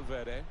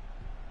 Valverde.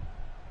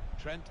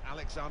 Trent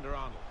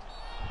Alexander-Arnold.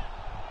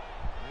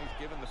 He's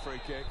given the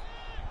free kick.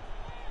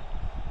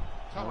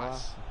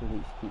 Thomas. Aku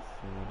reach kids.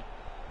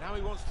 Now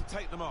he wants to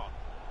take them on.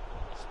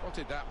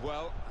 Spotted that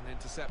well and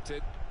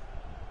intercepted.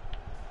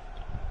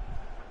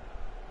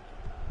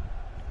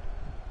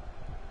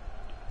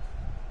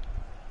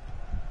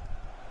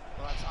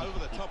 Well, that's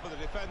over the top of the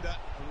defender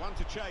and one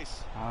to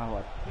chase.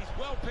 What? He's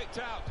well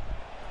picked out.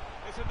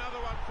 It's another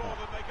one for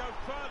them. They go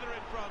further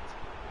in front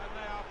and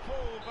they are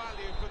full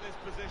value for this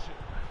position.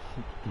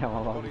 Yang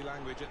abang. Body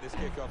language at this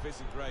kickoff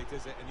isn't great,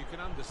 is it? And you can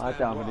understand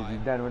Macam ada why.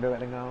 Zidane pada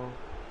kat tengah.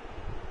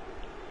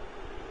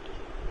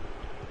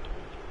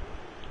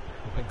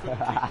 They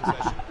couldn't keep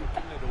possession, they've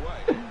given it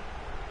away.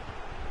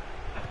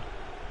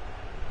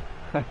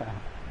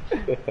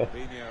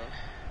 Fabinho.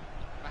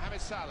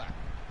 Mohamed Salah.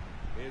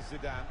 Here's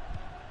Zidane.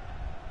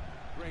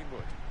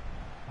 Greenwood.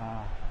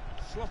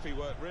 Sloppy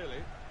work, really.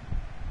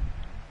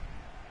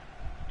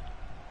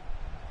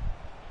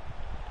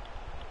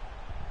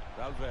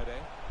 Valverde.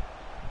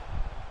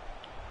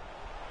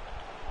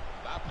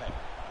 Mbappe.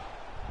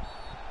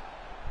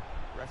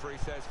 Referee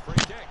says free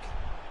kick.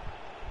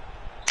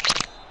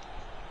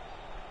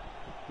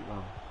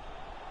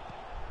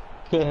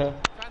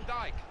 Van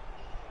Dijk.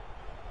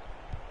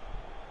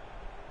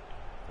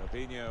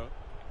 Fabinho.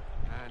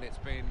 And it's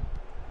been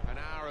an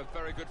hour of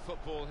very good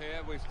football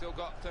here. We've still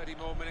got 30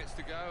 more minutes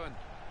to go, and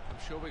I'm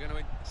sure we're going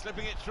to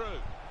slipping it through.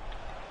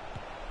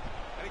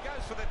 And he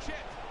goes for the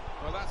chip.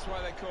 Well, that's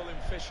why they call him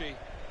Fishy,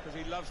 because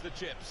he loves the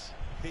chips.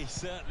 He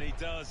certainly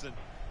does, and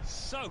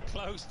so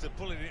close to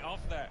pulling it off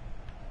there.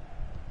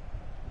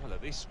 Well,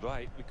 at this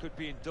rate, we could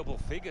be in double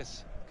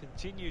figures.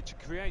 Continue to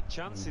create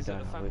chances at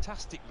a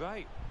fantastic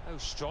rate.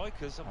 Those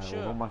strikers, I'm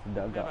sure,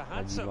 never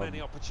had so many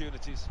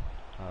opportunities.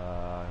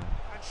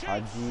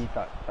 Haji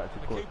tak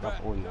cukup dapat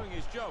gol. Doing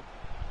his job.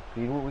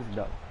 Greenwood pun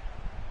sedap.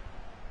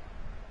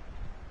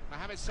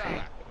 Mohamed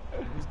Salah.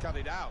 He's cut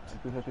it out.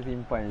 Itu satu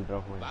simpan je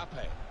terus pun.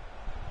 Mbappe.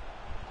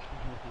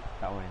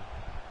 Tak main.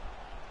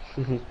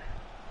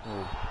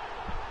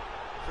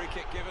 Free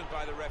kick given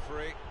by the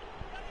referee.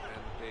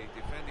 And the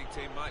defending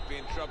team might be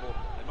in trouble.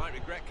 They might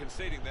regret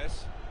conceding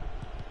this.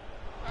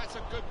 That's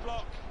a good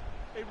block.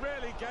 He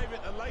really gave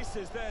it the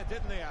laces there,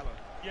 didn't he, Alan?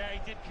 Yeah,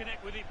 he did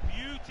connect with it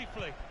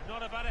beautifully.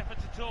 Not a bad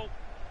effort at all.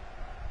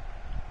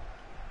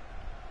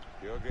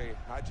 Yogi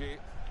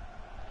Haji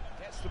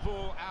gets the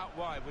ball out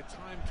wide with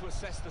time to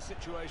assess the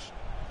situation.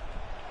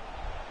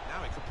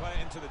 Now he can play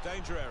it into the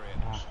danger area.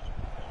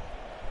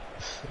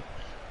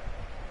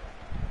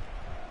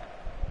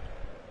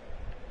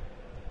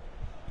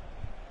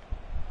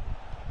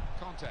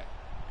 Conte.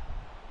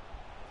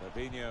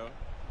 Fabinho.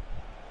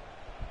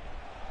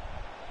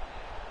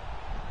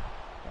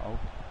 Oh.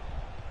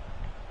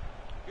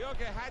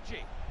 Yogi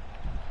Haji.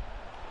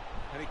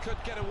 And he could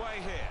get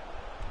away here.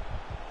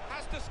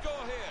 Has to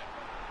score here.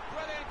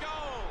 Brilliant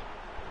goal.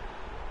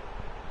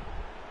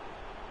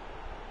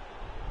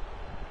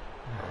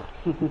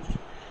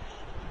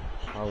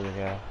 Oh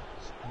yeah.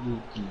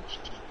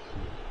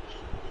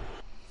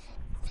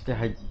 Mr.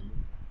 Haji.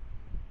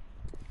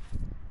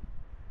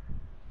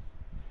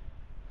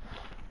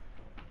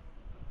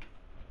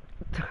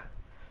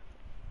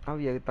 Oh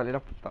ya, tak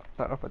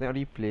dapat tengok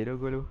replay dah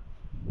gol tu.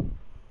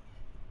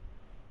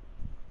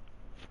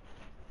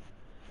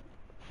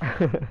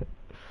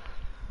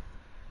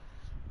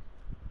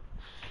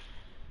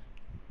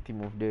 Team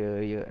of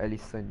the year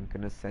Alisson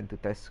kena send to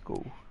Tesco.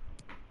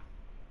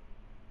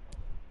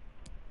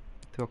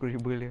 Tu aku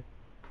dribble dia.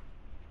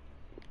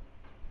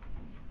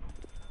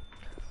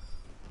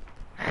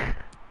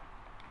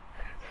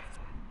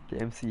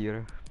 TMC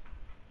lah.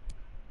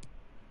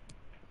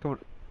 Tu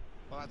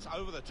Well, that's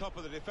over the top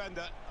of the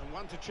defender and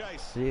one to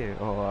chase. yeah,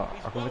 oh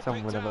aku macam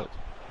dapat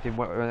dia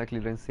buat banyak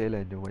clearance sale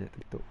lah, dia banyak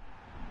tutup.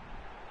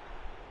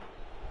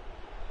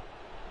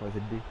 Wah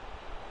sedih.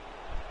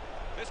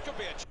 This could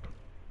be a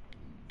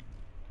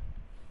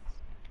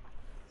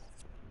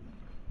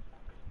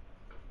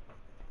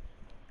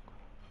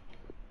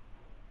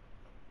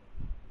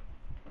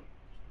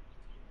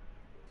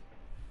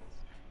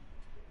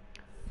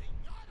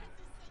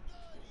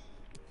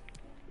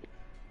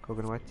Kau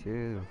kena baca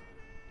tu.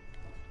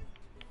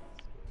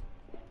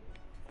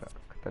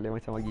 Tak boleh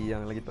macam lagi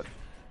yang lagi tak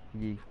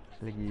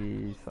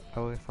lagi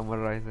apa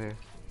summarize dia.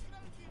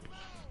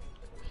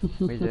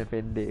 Meja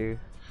pendek ke.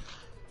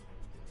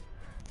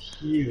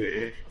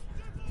 Kira.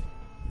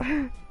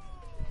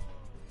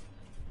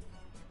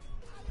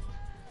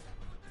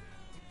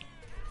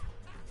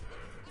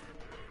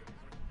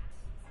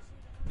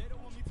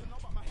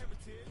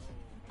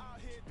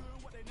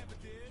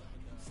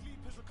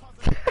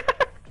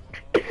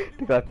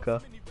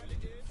 Kakak.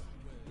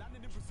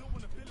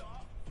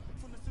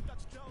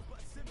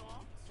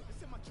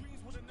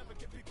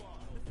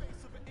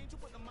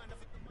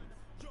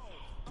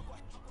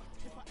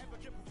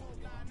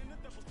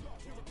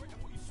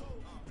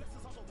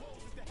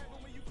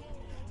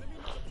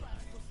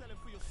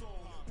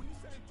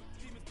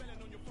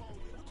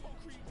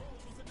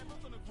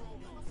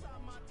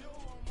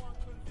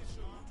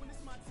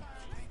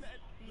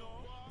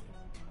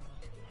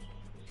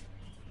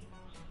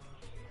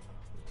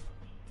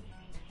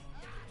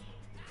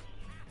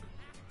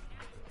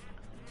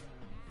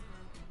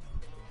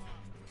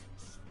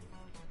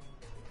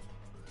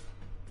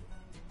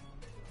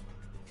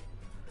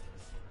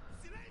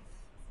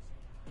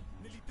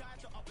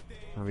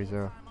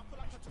 Bisa.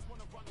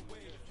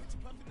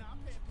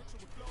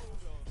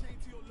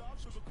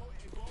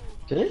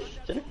 Macam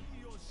mana?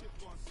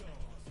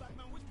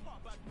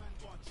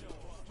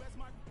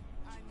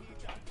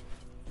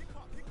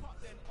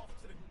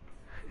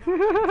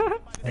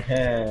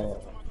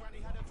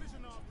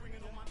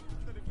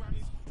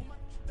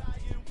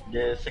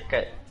 Dia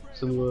sekat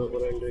semua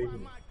orang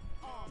lain.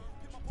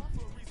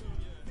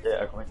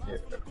 Ya, aku baca.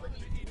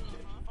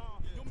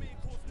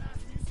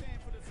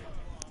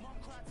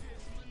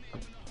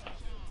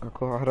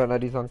 Aku harap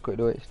nak disangkut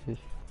tu actually.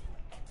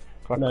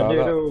 Mana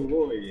ada tu,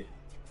 boy.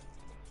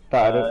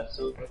 Tak ada.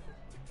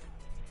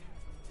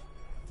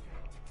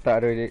 Tak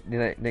ada dia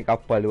naik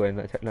kapal tu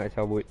kan nak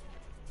cabut.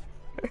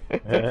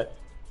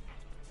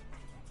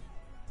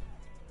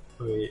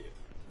 Wait.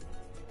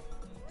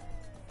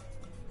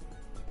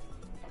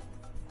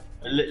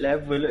 Alert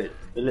level kan?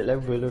 Alert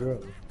level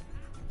orang.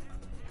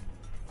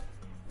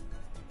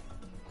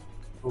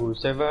 Oh,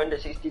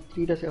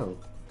 763 dah sekarang.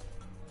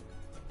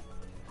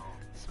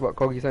 Sebab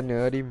kau pergi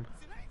sana Adim.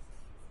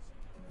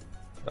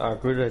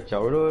 Aku dah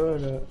jauh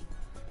dah.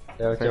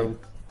 Dah macam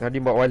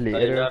Adim bawa balik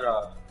je.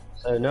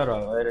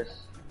 Sayonara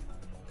virus.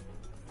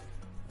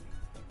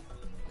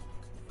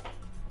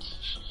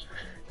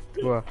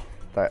 Wah,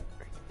 tak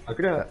Aku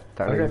dah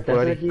tak aku nak dah jumpa test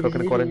hari. lagi Kau di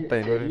kena sini.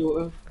 quarantine tu. Elok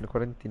lah. Kena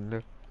quarantine tu.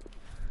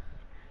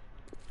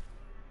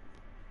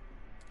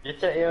 Dia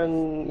check yang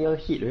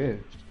hit tu je.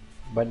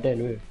 Badan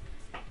tu je.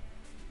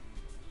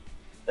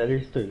 Tak ada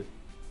pistol.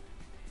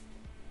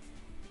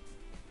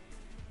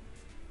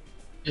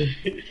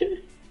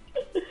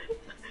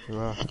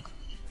 Wah.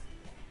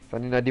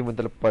 Sana Nadim pun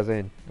terlepas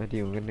kan.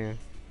 Nadim pun kena.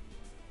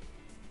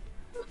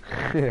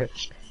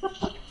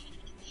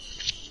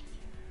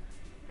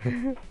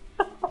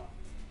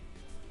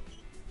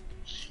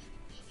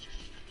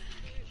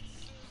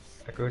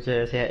 Aku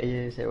sihat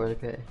je, sihat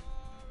walafiat.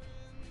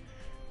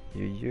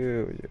 Ya.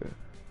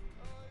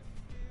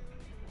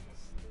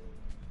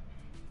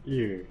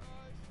 Ya.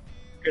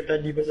 Kau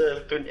tadi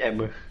pasal Tune M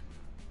ke?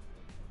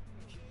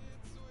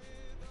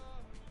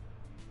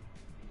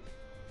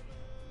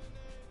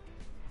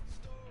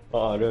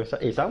 Dah.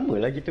 Sama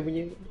lah kita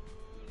punya.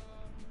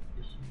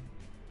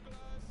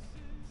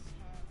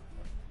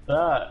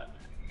 Tak.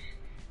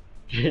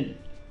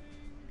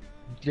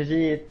 Dia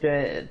sini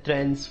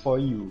trends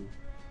for you.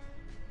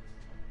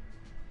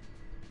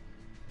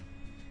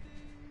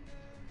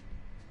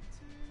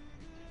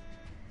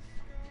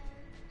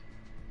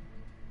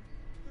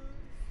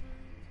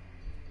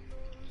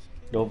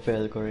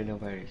 Novel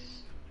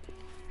coronavirus.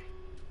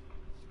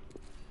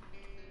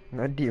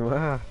 Nadim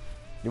lah.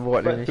 Dia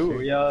bawa Sebab Malaysia.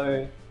 tu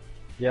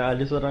yang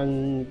ada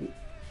seorang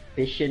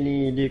patient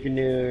ni dia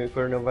kena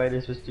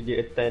coronavirus, lepas tu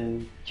dia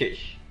attend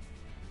church.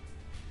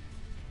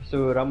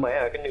 So ramai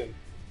lah kena.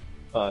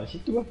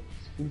 Situ lah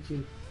punca.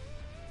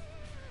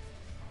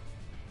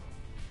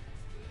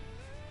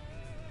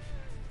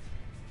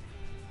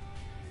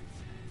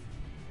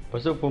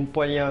 Lepas tu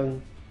perempuan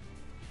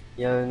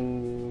yang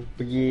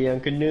pergi yang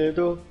kena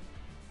tu,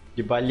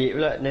 dia balik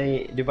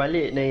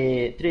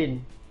naik train.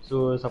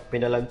 So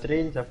sampai dalam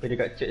train, sampai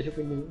dekat church tu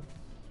kena.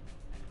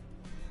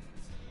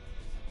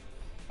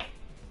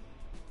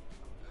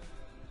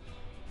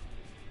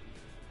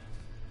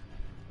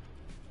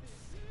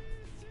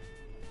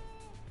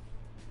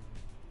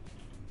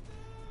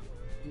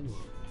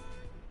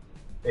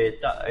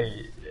 Tak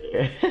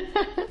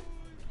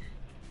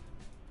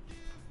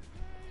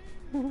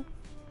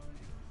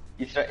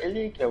Israel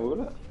ni kenapa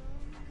pula?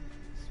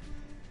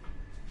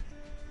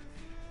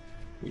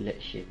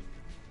 Election.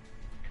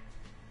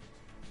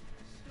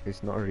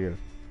 It's not real.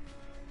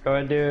 Kau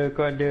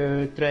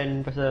ada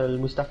trend pasal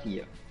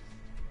Mustafi tak?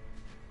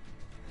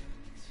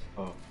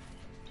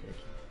 Okay.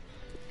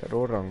 Tak ada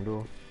orang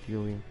tu.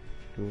 Viewing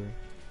tu.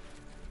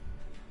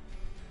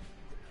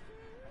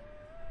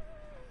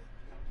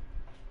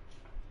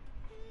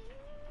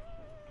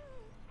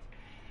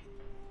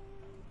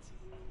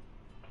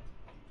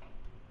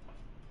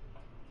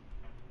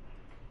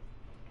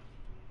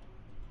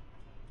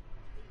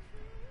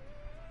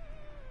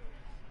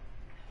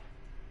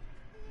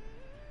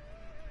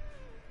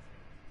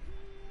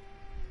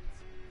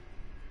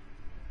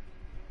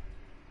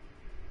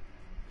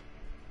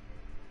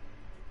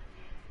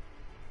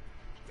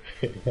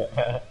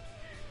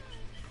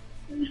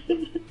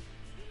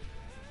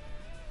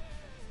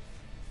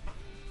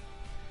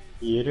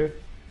 Ya tu.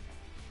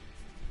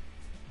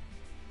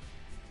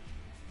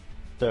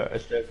 Tak,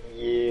 asal aku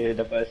pergi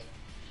dapat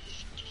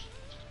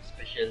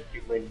special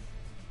treatment.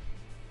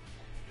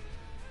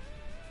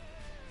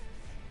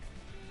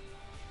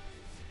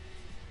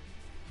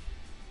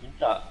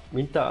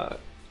 Minta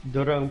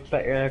dorang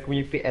pack aku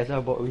punya PS lah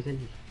bawa pergi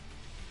sana.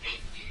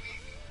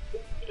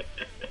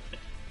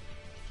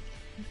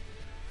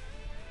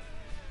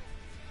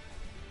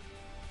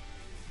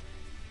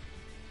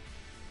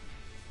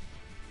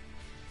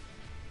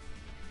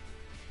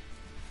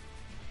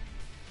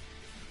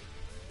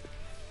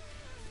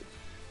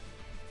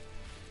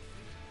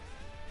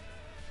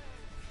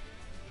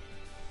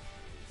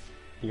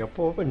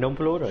 Singapura apa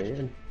 60 orang je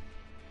kan.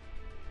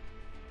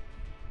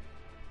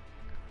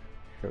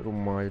 Kat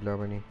rumah je lah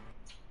apa ni.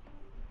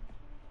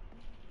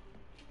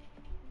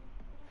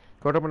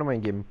 Kau dah pernah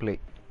main game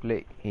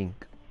Plague Inc?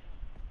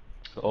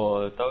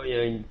 Oh, tahu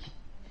yang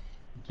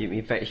game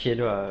infection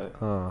tu lah.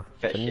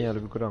 Macam ni lah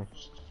lebih kurang.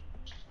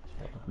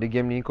 Di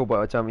game ni kau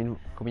buat macam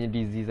kau punya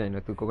disease kan.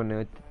 Lepas tu kau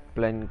kena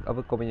plan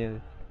apa kau punya.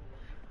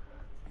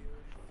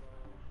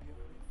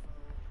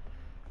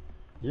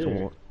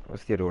 Semua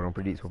mesti ada orang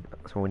predict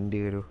semua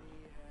benda tu.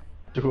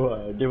 Tu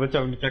lah, dia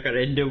macam dia cakap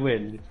random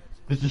kan.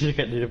 Terus dia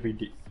cakap dia dah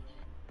predict.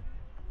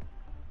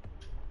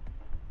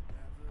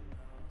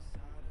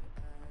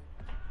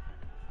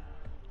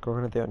 Kau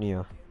kena tengok ni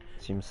lah,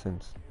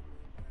 Simpsons.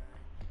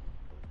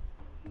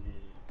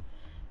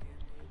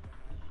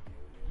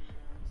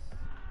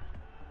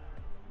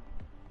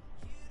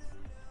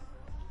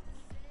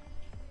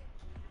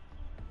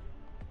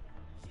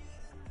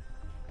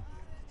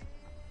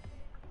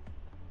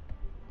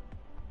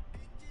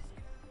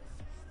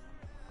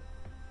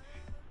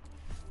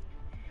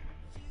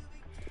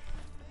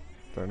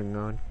 Tak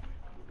dengar.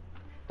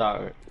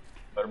 Tak.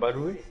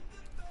 Baru-baru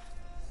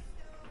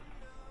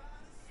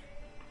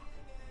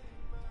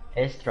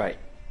Airstrike.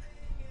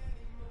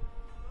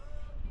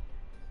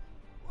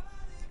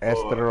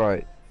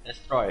 Asteroid.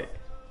 Airstrike.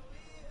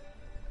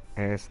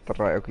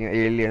 Asteroid, aku ingat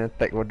alien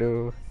attack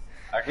bodoh.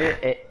 Aku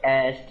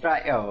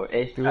airstrike tau.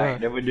 Tu lah. Airstrike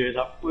daripada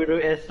siapa tu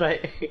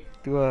airstrike.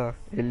 Tu lah,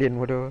 alien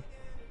bodoh.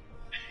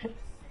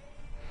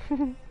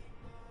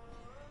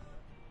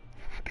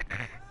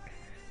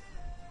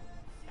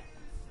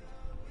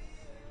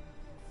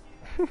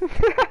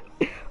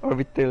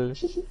 Orbital.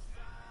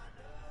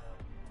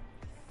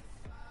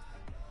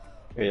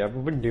 Apa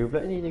benda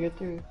pula ni dia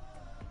kata?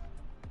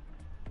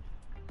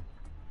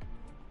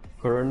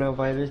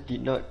 Coronavirus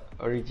did not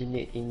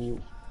originate in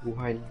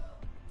Wuhan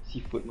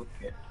seafood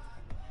market.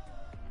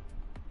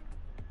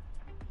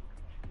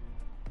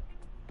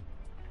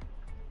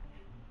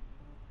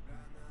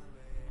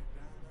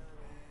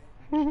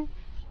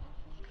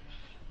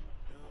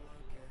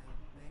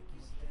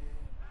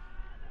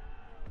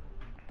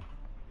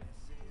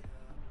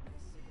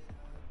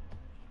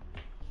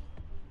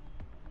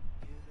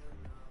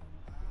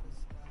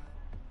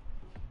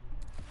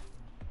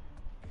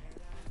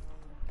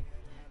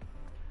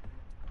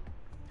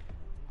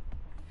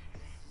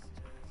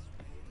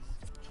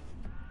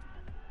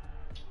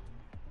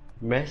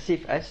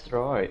 Massive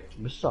asteroid.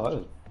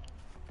 Besar.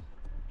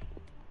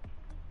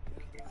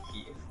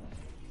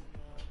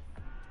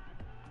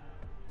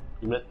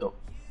 Dia meletup.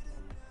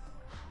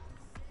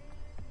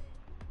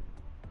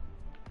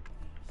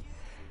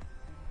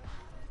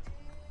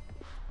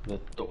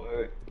 Meletup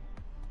kot.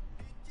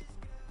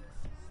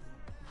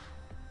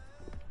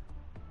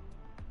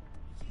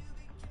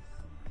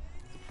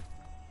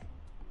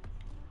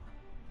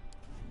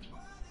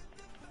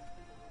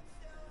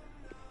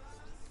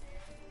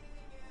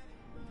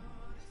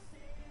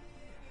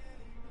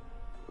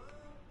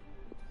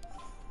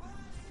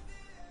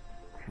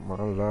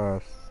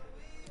 Malas.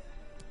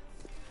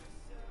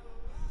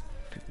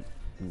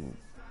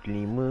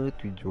 5,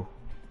 7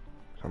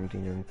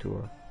 something yang tu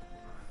lah.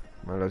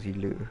 Malas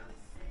gila.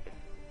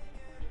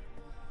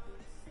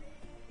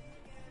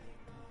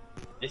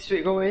 This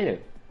week kau main ke?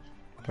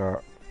 Tak.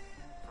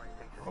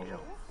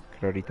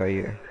 Kena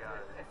retire.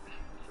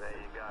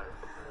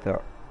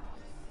 Tak.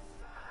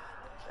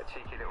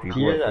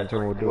 Reward tak? macam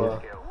bodoh.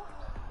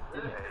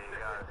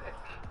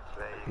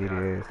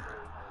 Serius.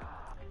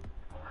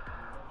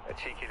 A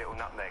cheeky little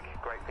nutmeg,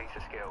 great piece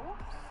of skill.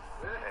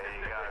 There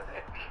you go.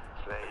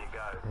 There you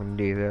go.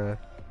 Ondeh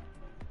lah.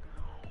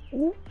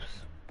 Oops.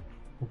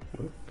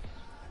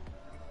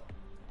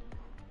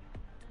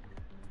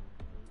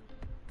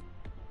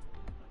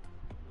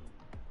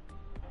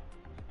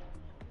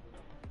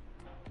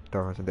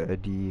 Tak macam tak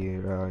jadi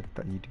lah,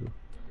 tak hidup.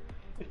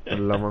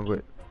 Lama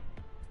kot.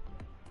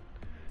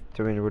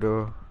 Macam mana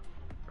bodoh.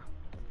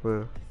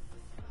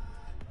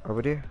 Apa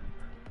dia?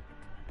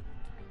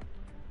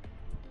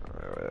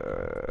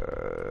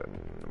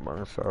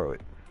 Bangsa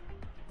kot.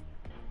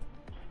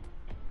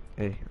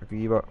 Aku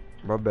pergi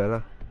Babel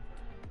lah.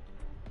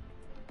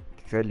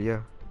 3 kali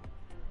lah.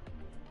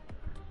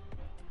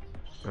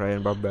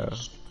 Ryan Babel.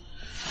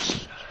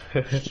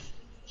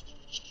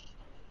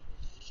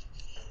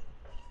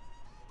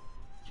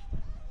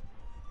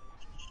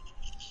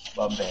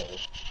 Babel.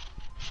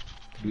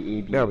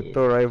 BAB. Dah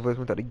betul, Rivals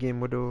pun tak ada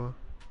game bodoh.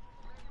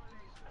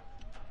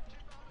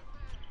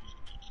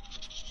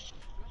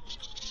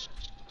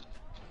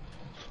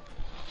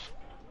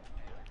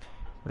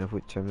 Main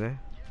food champs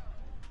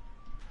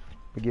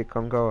pergi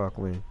account kau lah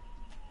aku main.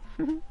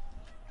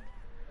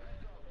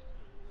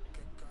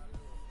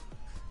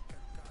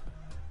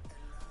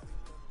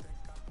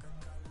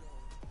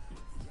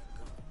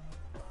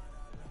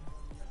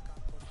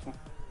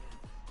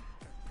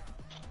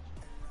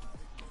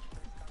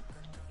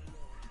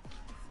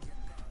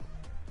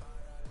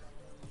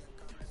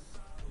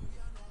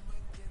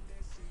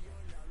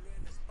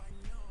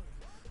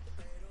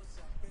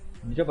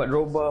 Dia dapat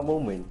robot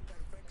moment.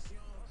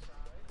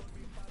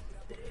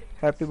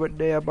 Happy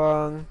birthday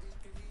abang.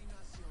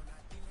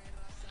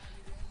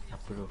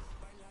 Apa tu?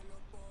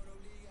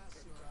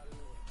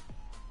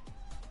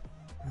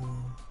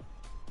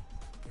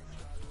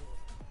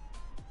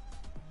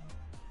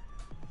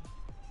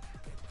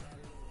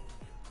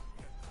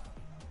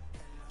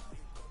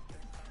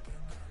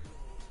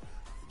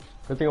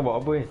 Kau tengok buat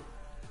apa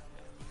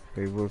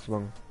Rivals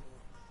bang.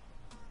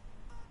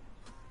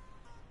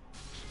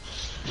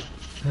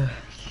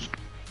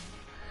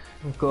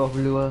 Kau off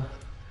dulu lah.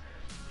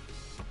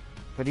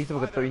 Tadi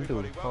tu ketuk pintu.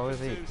 How was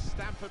it?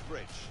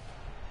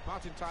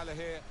 Martin Tyler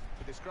here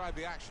to describe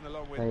the action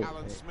along with Hey,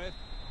 Alan hey. Smith.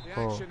 The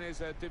action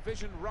is a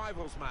division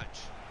rivals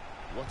match.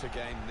 What a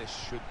game this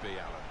should be,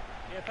 Alan.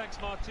 Yeah, thanks,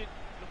 Martin.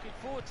 Looking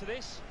forward to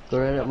this.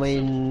 Korang nak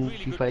main Some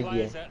really FIFA good lagi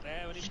players out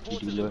there, and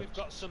importantly, dulu. we've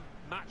got some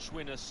match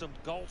winners, some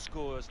goal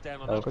scorers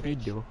down on Oh, that kau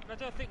pitch. tidur. And I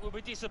don't think we'll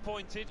be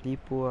disappointed.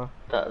 Tipu lah.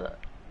 Tak.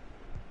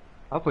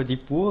 Apa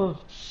tipu lah?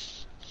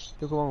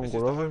 Tu kau bangun This is the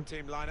korang home apa?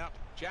 team lineup.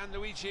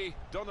 Gianluigi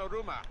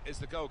Donnarumma is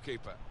the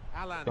goalkeeper.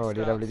 Alan Oh,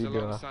 dia dah boleh starts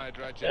tidur lah. alongside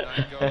Raja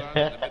Nainggolan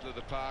in the middle of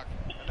the park.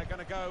 And they're going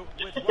to go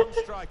with one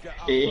striker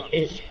up front.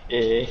 He's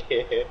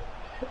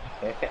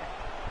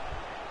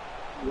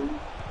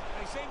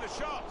seen the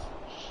shot.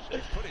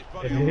 He's put his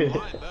body on the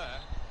line there.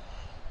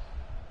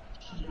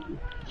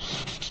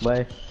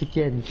 Bye,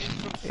 chicken.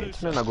 Macam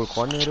mana nak gol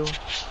corner tu?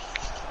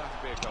 That'll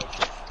be a goal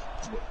kick.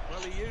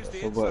 Well, he used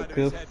the Buat inside of his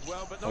curve. head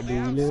well, but not Ada the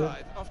gila.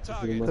 outside. Off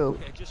target. Curve.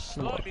 Yeah, just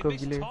Nampak slightly curve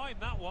gila. missed time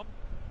that one.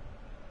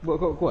 Buat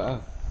kuat-kuat lah.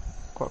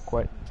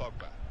 Kuat-kuat.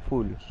 Pogba.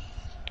 Full.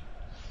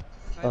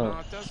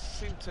 Neymar does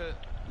seem to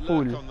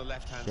Full. lurk on the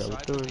left-hand Yeah,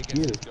 side, betul. but he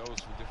gets Yeah. his goals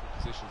from different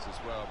positions as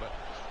well. But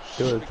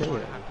Betul, he'll be quite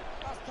betul. happy.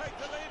 Let's take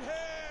the lead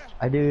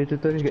here. Ada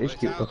tutorial kat Well, it's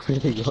YouTube. out Aku dah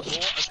tengok. for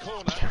a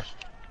corner.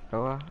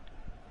 Tahu lah.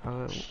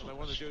 Well, they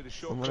want to do the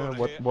short Mana corner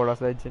buat here. bola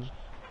legend.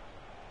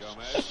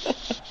 Gomez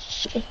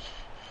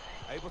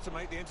able to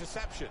make the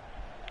interception.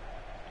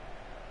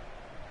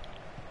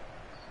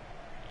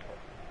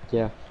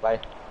 Okay, bye.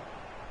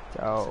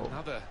 Ciao.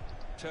 Another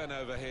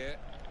turnover here.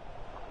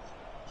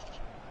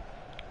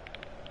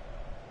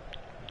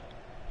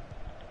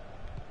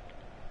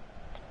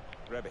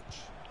 Rebic.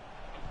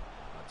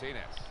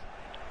 Martinez.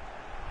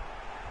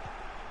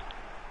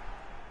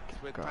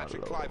 It's with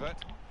Patrick Carlo. Kluivert.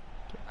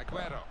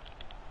 Aguero.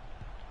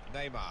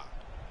 Neymar.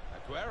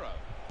 Aguero.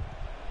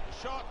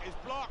 The shot is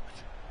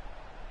blocked.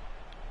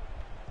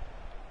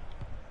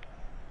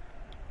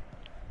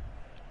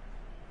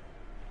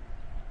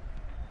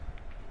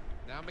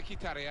 Now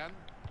Mkhitaryan.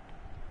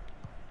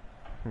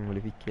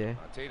 Boleh fikir.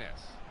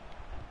 Martinez.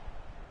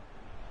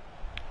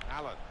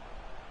 Allen.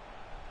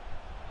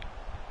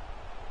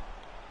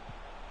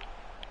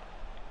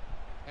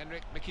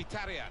 Henrik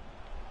Mkhitaryan.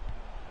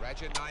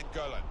 Raja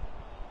Nainggolan.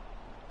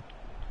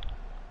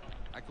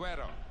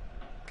 Aguero.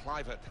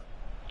 Kluivert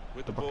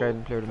with the ball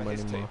Pakai player for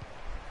his team. nombor 5.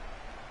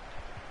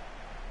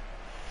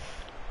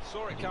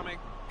 Saw it coming,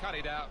 cut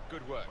it out,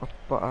 good work.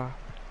 Apa ah?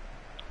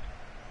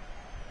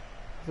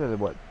 Kenapa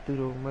buat tu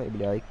tu? Mai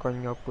beli icon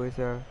ke apa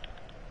sah?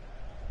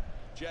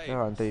 James,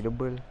 Ya,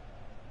 untradeable.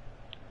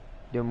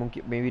 Dia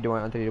mungkin maybe dia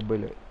want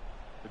untradeable.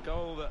 the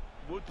goal that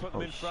would put them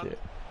Oh in front shit.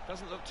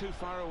 doesn't look too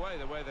far away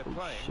the way they're Oh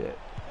playing. shit.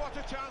 What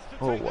a chance to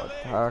Oh take the what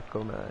lead.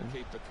 tackle man.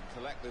 The keeper can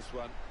collect this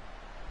one.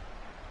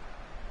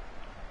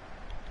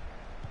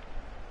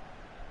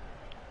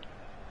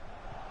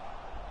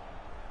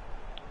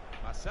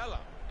 Marcelo.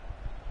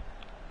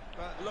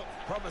 But looked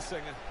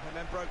promising and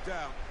then broke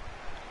down.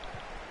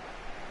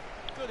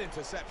 Good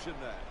interception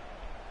there.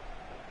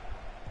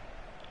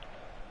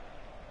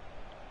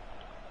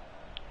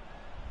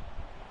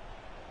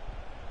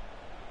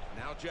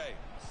 Now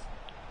James.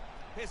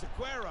 Here's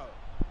Aguero.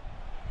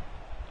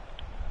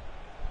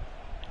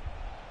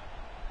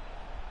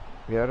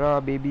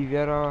 Vera, baby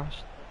Vera.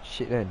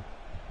 Shit kan.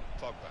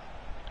 Pogba.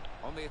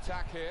 On the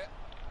attack here.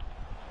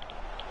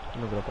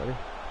 Mana berapa dia?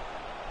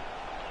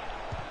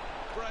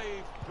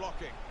 Brave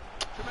blocking.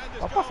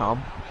 Tremendous Apa goal.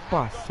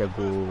 sampah And we have got sia the first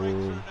breakthrough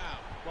gol. now.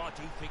 Well, I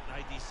do think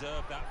they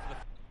deserve that for the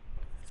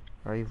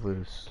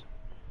Rivals.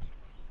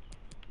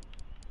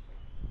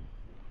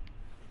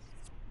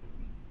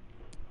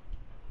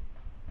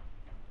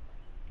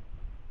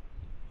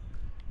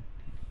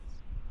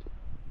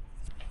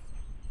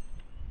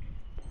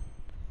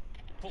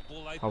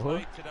 football they've Apa?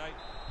 played today.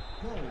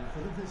 Goal for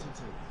the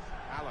visitors.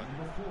 Allen.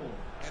 Number 4.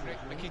 Henrik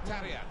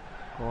Mkhitaryan.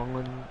 Kau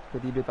bangun, kau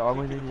tidur tak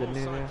bangun je Keeping the ball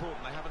jenis so dia.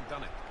 important, they haven't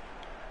done it.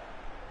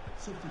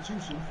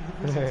 Substitution for the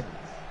visitors.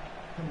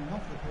 Coming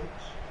off the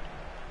pitch.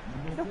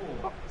 Number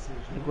 4.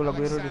 Ni gol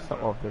Aguero dia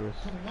start off terus.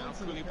 Coming Now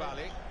onto the pitch.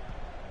 Koulibaly.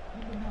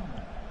 Number 9.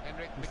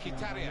 Henrik Cristiano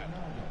Mkhitaryan.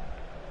 Ronaldo.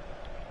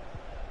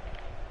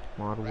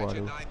 Maru Raja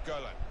baru.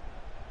 Nainggolan.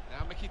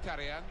 Now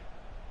Mkhitaryan.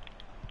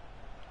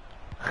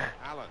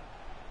 Allen.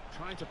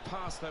 Trying to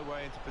pass their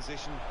way into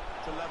position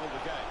to level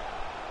the game.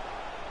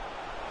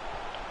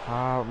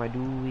 Ah, what am I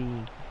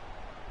doing?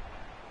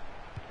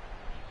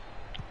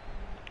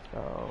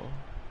 So,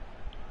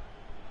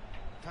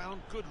 Found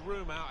good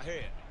room out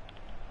here.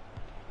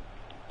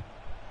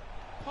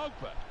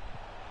 Pogba.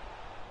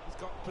 He's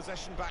got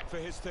possession back for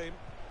his team.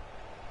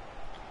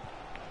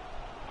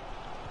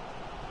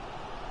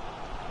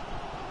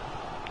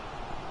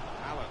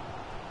 Allen.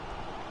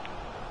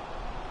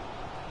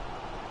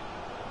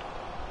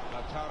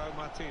 Lautaro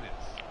Martinez.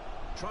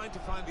 Trying to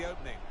find the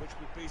opening, which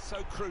would be so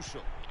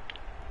crucial.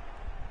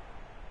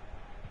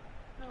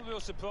 No real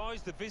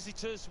surprise, the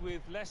visitors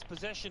with less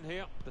possession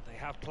here, but they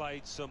have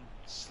played some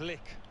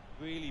slick,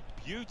 really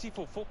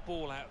beautiful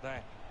football out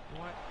there.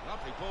 Right.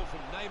 Lovely ball from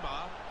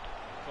Neymar.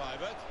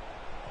 Kluivert.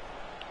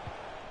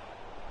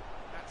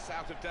 That's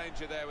out of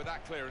danger there with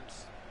that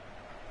clearance.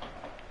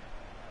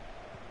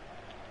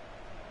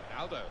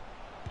 Ronaldo.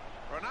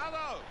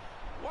 Ronaldo!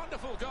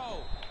 Wonderful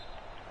goal.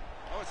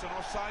 Oh, it's an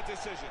offside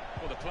decision.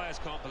 Well, the players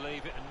can't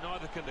believe it, and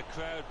neither can the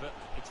crowd, but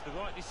it's the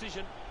right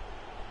decision.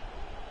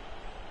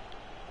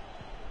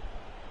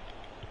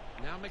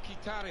 Now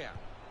Mkhitaryan.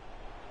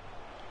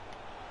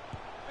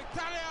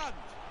 Mkhitaryan!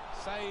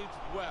 Saved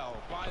well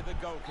by the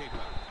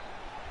goalkeeper.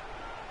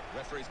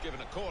 Referee's given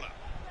a corner.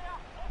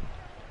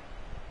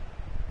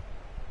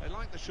 They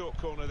like the short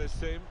corner, this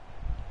team.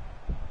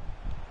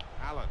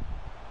 Allen.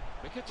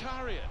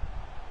 Mkhitaryan.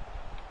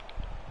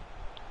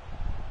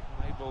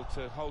 Able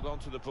to hold on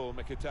to the ball,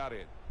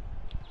 Mkhitaryan.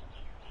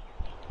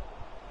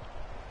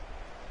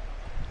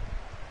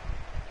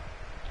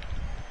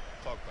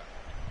 Pogba.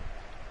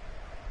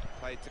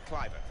 Played to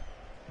Kluivert.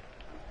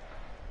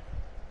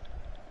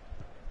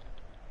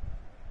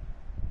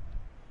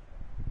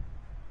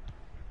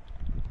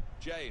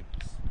 James.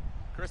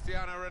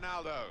 Cristiano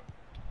Ronaldo.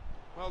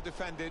 Well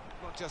defended,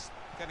 not just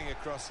getting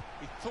across,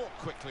 he thought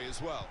quickly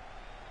as well.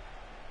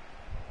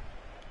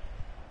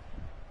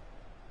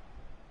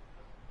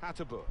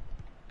 Hatterburg.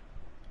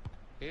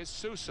 Here's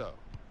Suso.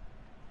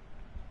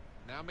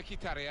 Now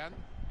Mkhitaryan.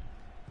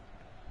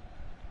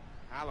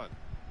 Allen.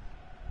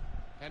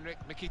 Henrik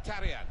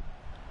Mkhitaryan.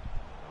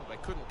 Oh, they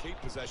couldn't keep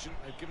possession,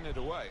 they've given it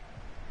away.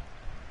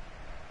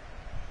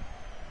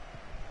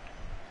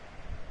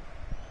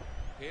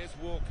 Here's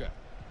Walker.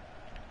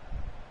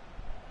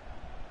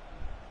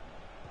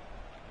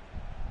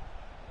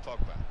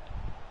 Pogba.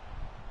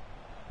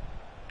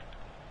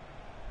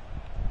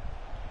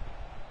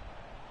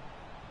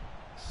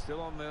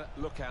 Still on the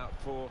lookout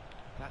for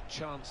that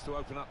chance to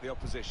open up the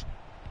opposition.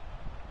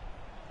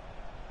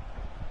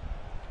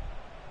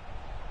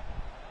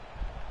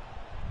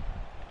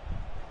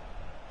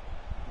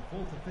 The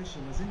fourth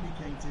official has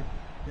indicated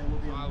there will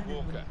be a minimum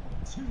Walker.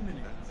 of 2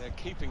 minutes. And they're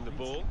keeping the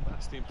ball,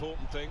 that's the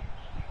important thing.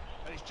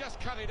 And he's just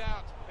cut it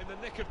out in the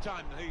nick of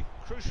time, the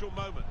crucial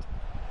moment.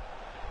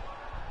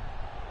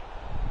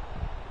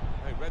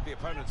 They read the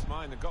opponent's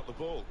mind and got the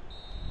ball.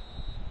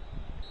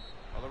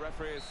 Well, the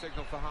referee has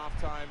signalled for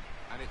half-time,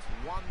 and it's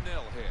 1-0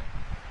 here.